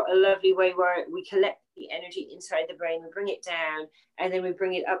 because I've got a lovely way where we collect energy inside the brain, we bring it down, and then we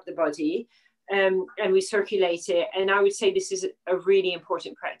bring it up the body, and we circulate it. And I would say this is a really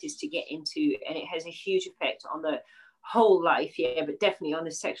important practice to get into, and it has a huge effect on the whole life, yeah, but definitely on the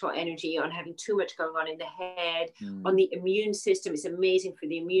sexual energy, on having too much going on in the head, on the immune system. It's amazing for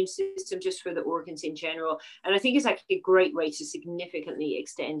the immune system, just for the organs in general. And I think it's like a great way to significantly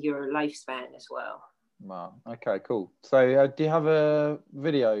extend your lifespan as well. Wow. Okay, cool. So do you have a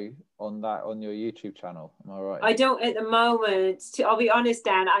video on that on your YouTube channel? Am I right? I don't at the moment. I'll be honest,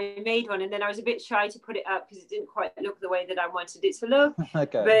 Dan, I made one and then I was a bit shy to put it up because it didn't quite look the way that I wanted it to look.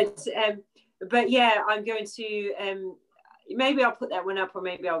 Okay. But yeah, I'm going to maybe I'll put that one up, or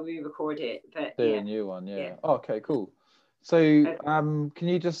maybe I'll re-record it. But do a new one, yeah. Oh, okay, cool. So can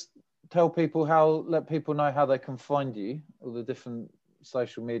you just let people know how they can find you, all the different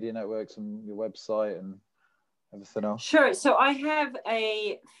social media networks and your website and everything else? Sure. So I have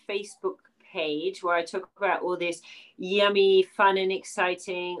a Facebook page where I talk about all this yummy, fun and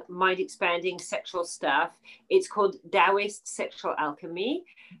exciting, mind expanding sexual stuff. It's called Taoist Sexual Alchemy.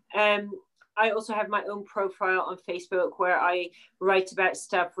 I also have my own profile on Facebook where I write about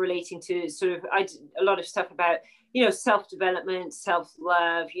stuff relating to a lot of stuff about, self-development,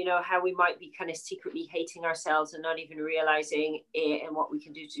 self-love, how we might be kind of secretly hating ourselves and not even realizing it, and what we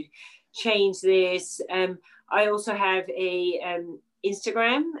can do to change this. I also have a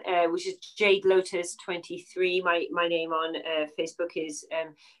Instagram, which is Jade Lotus 23. My name on Facebook is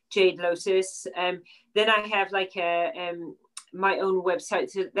Jade Lotus. Then I have like my own website,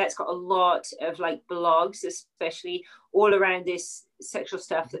 so that's got a lot of like blogs, especially all around this sexual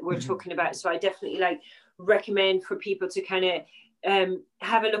stuff that we're talking about. So I definitely recommend for people to kind of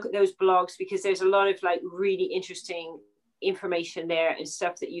have a look at those blogs, because there's a lot of like really interesting information there and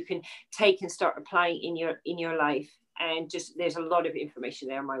stuff that you can take and start applying in your life. And just there's a lot of information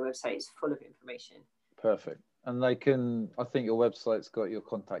there on my website. It's full of information. Perfect. And I think your website's got your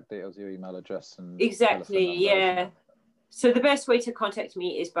contact details, your email address, and exactly, yeah. So the best way to contact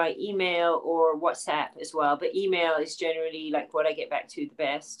me is by email or WhatsApp as well. But email is generally like what I get back to the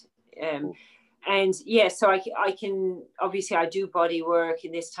best. Cool. And yeah, so I can, obviously I do body work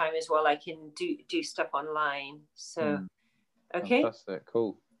in this time as well. I can do stuff online. So, okay. Fantastic.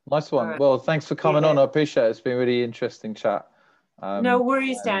 Cool. Nice one. Right. Well, thanks for coming on. I appreciate it. It's been a really interesting chat. No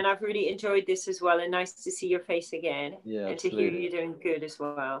worries, Dan. I've really enjoyed this as well, and nice to see your face again. Yeah, and absolutely. To hear you're doing good as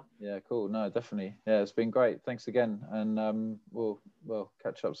well. Yeah, cool. No, definitely. Yeah, it's been great. Thanks again, and we'll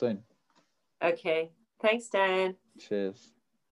catch up soon. Okay. Thanks, Dan. Cheers.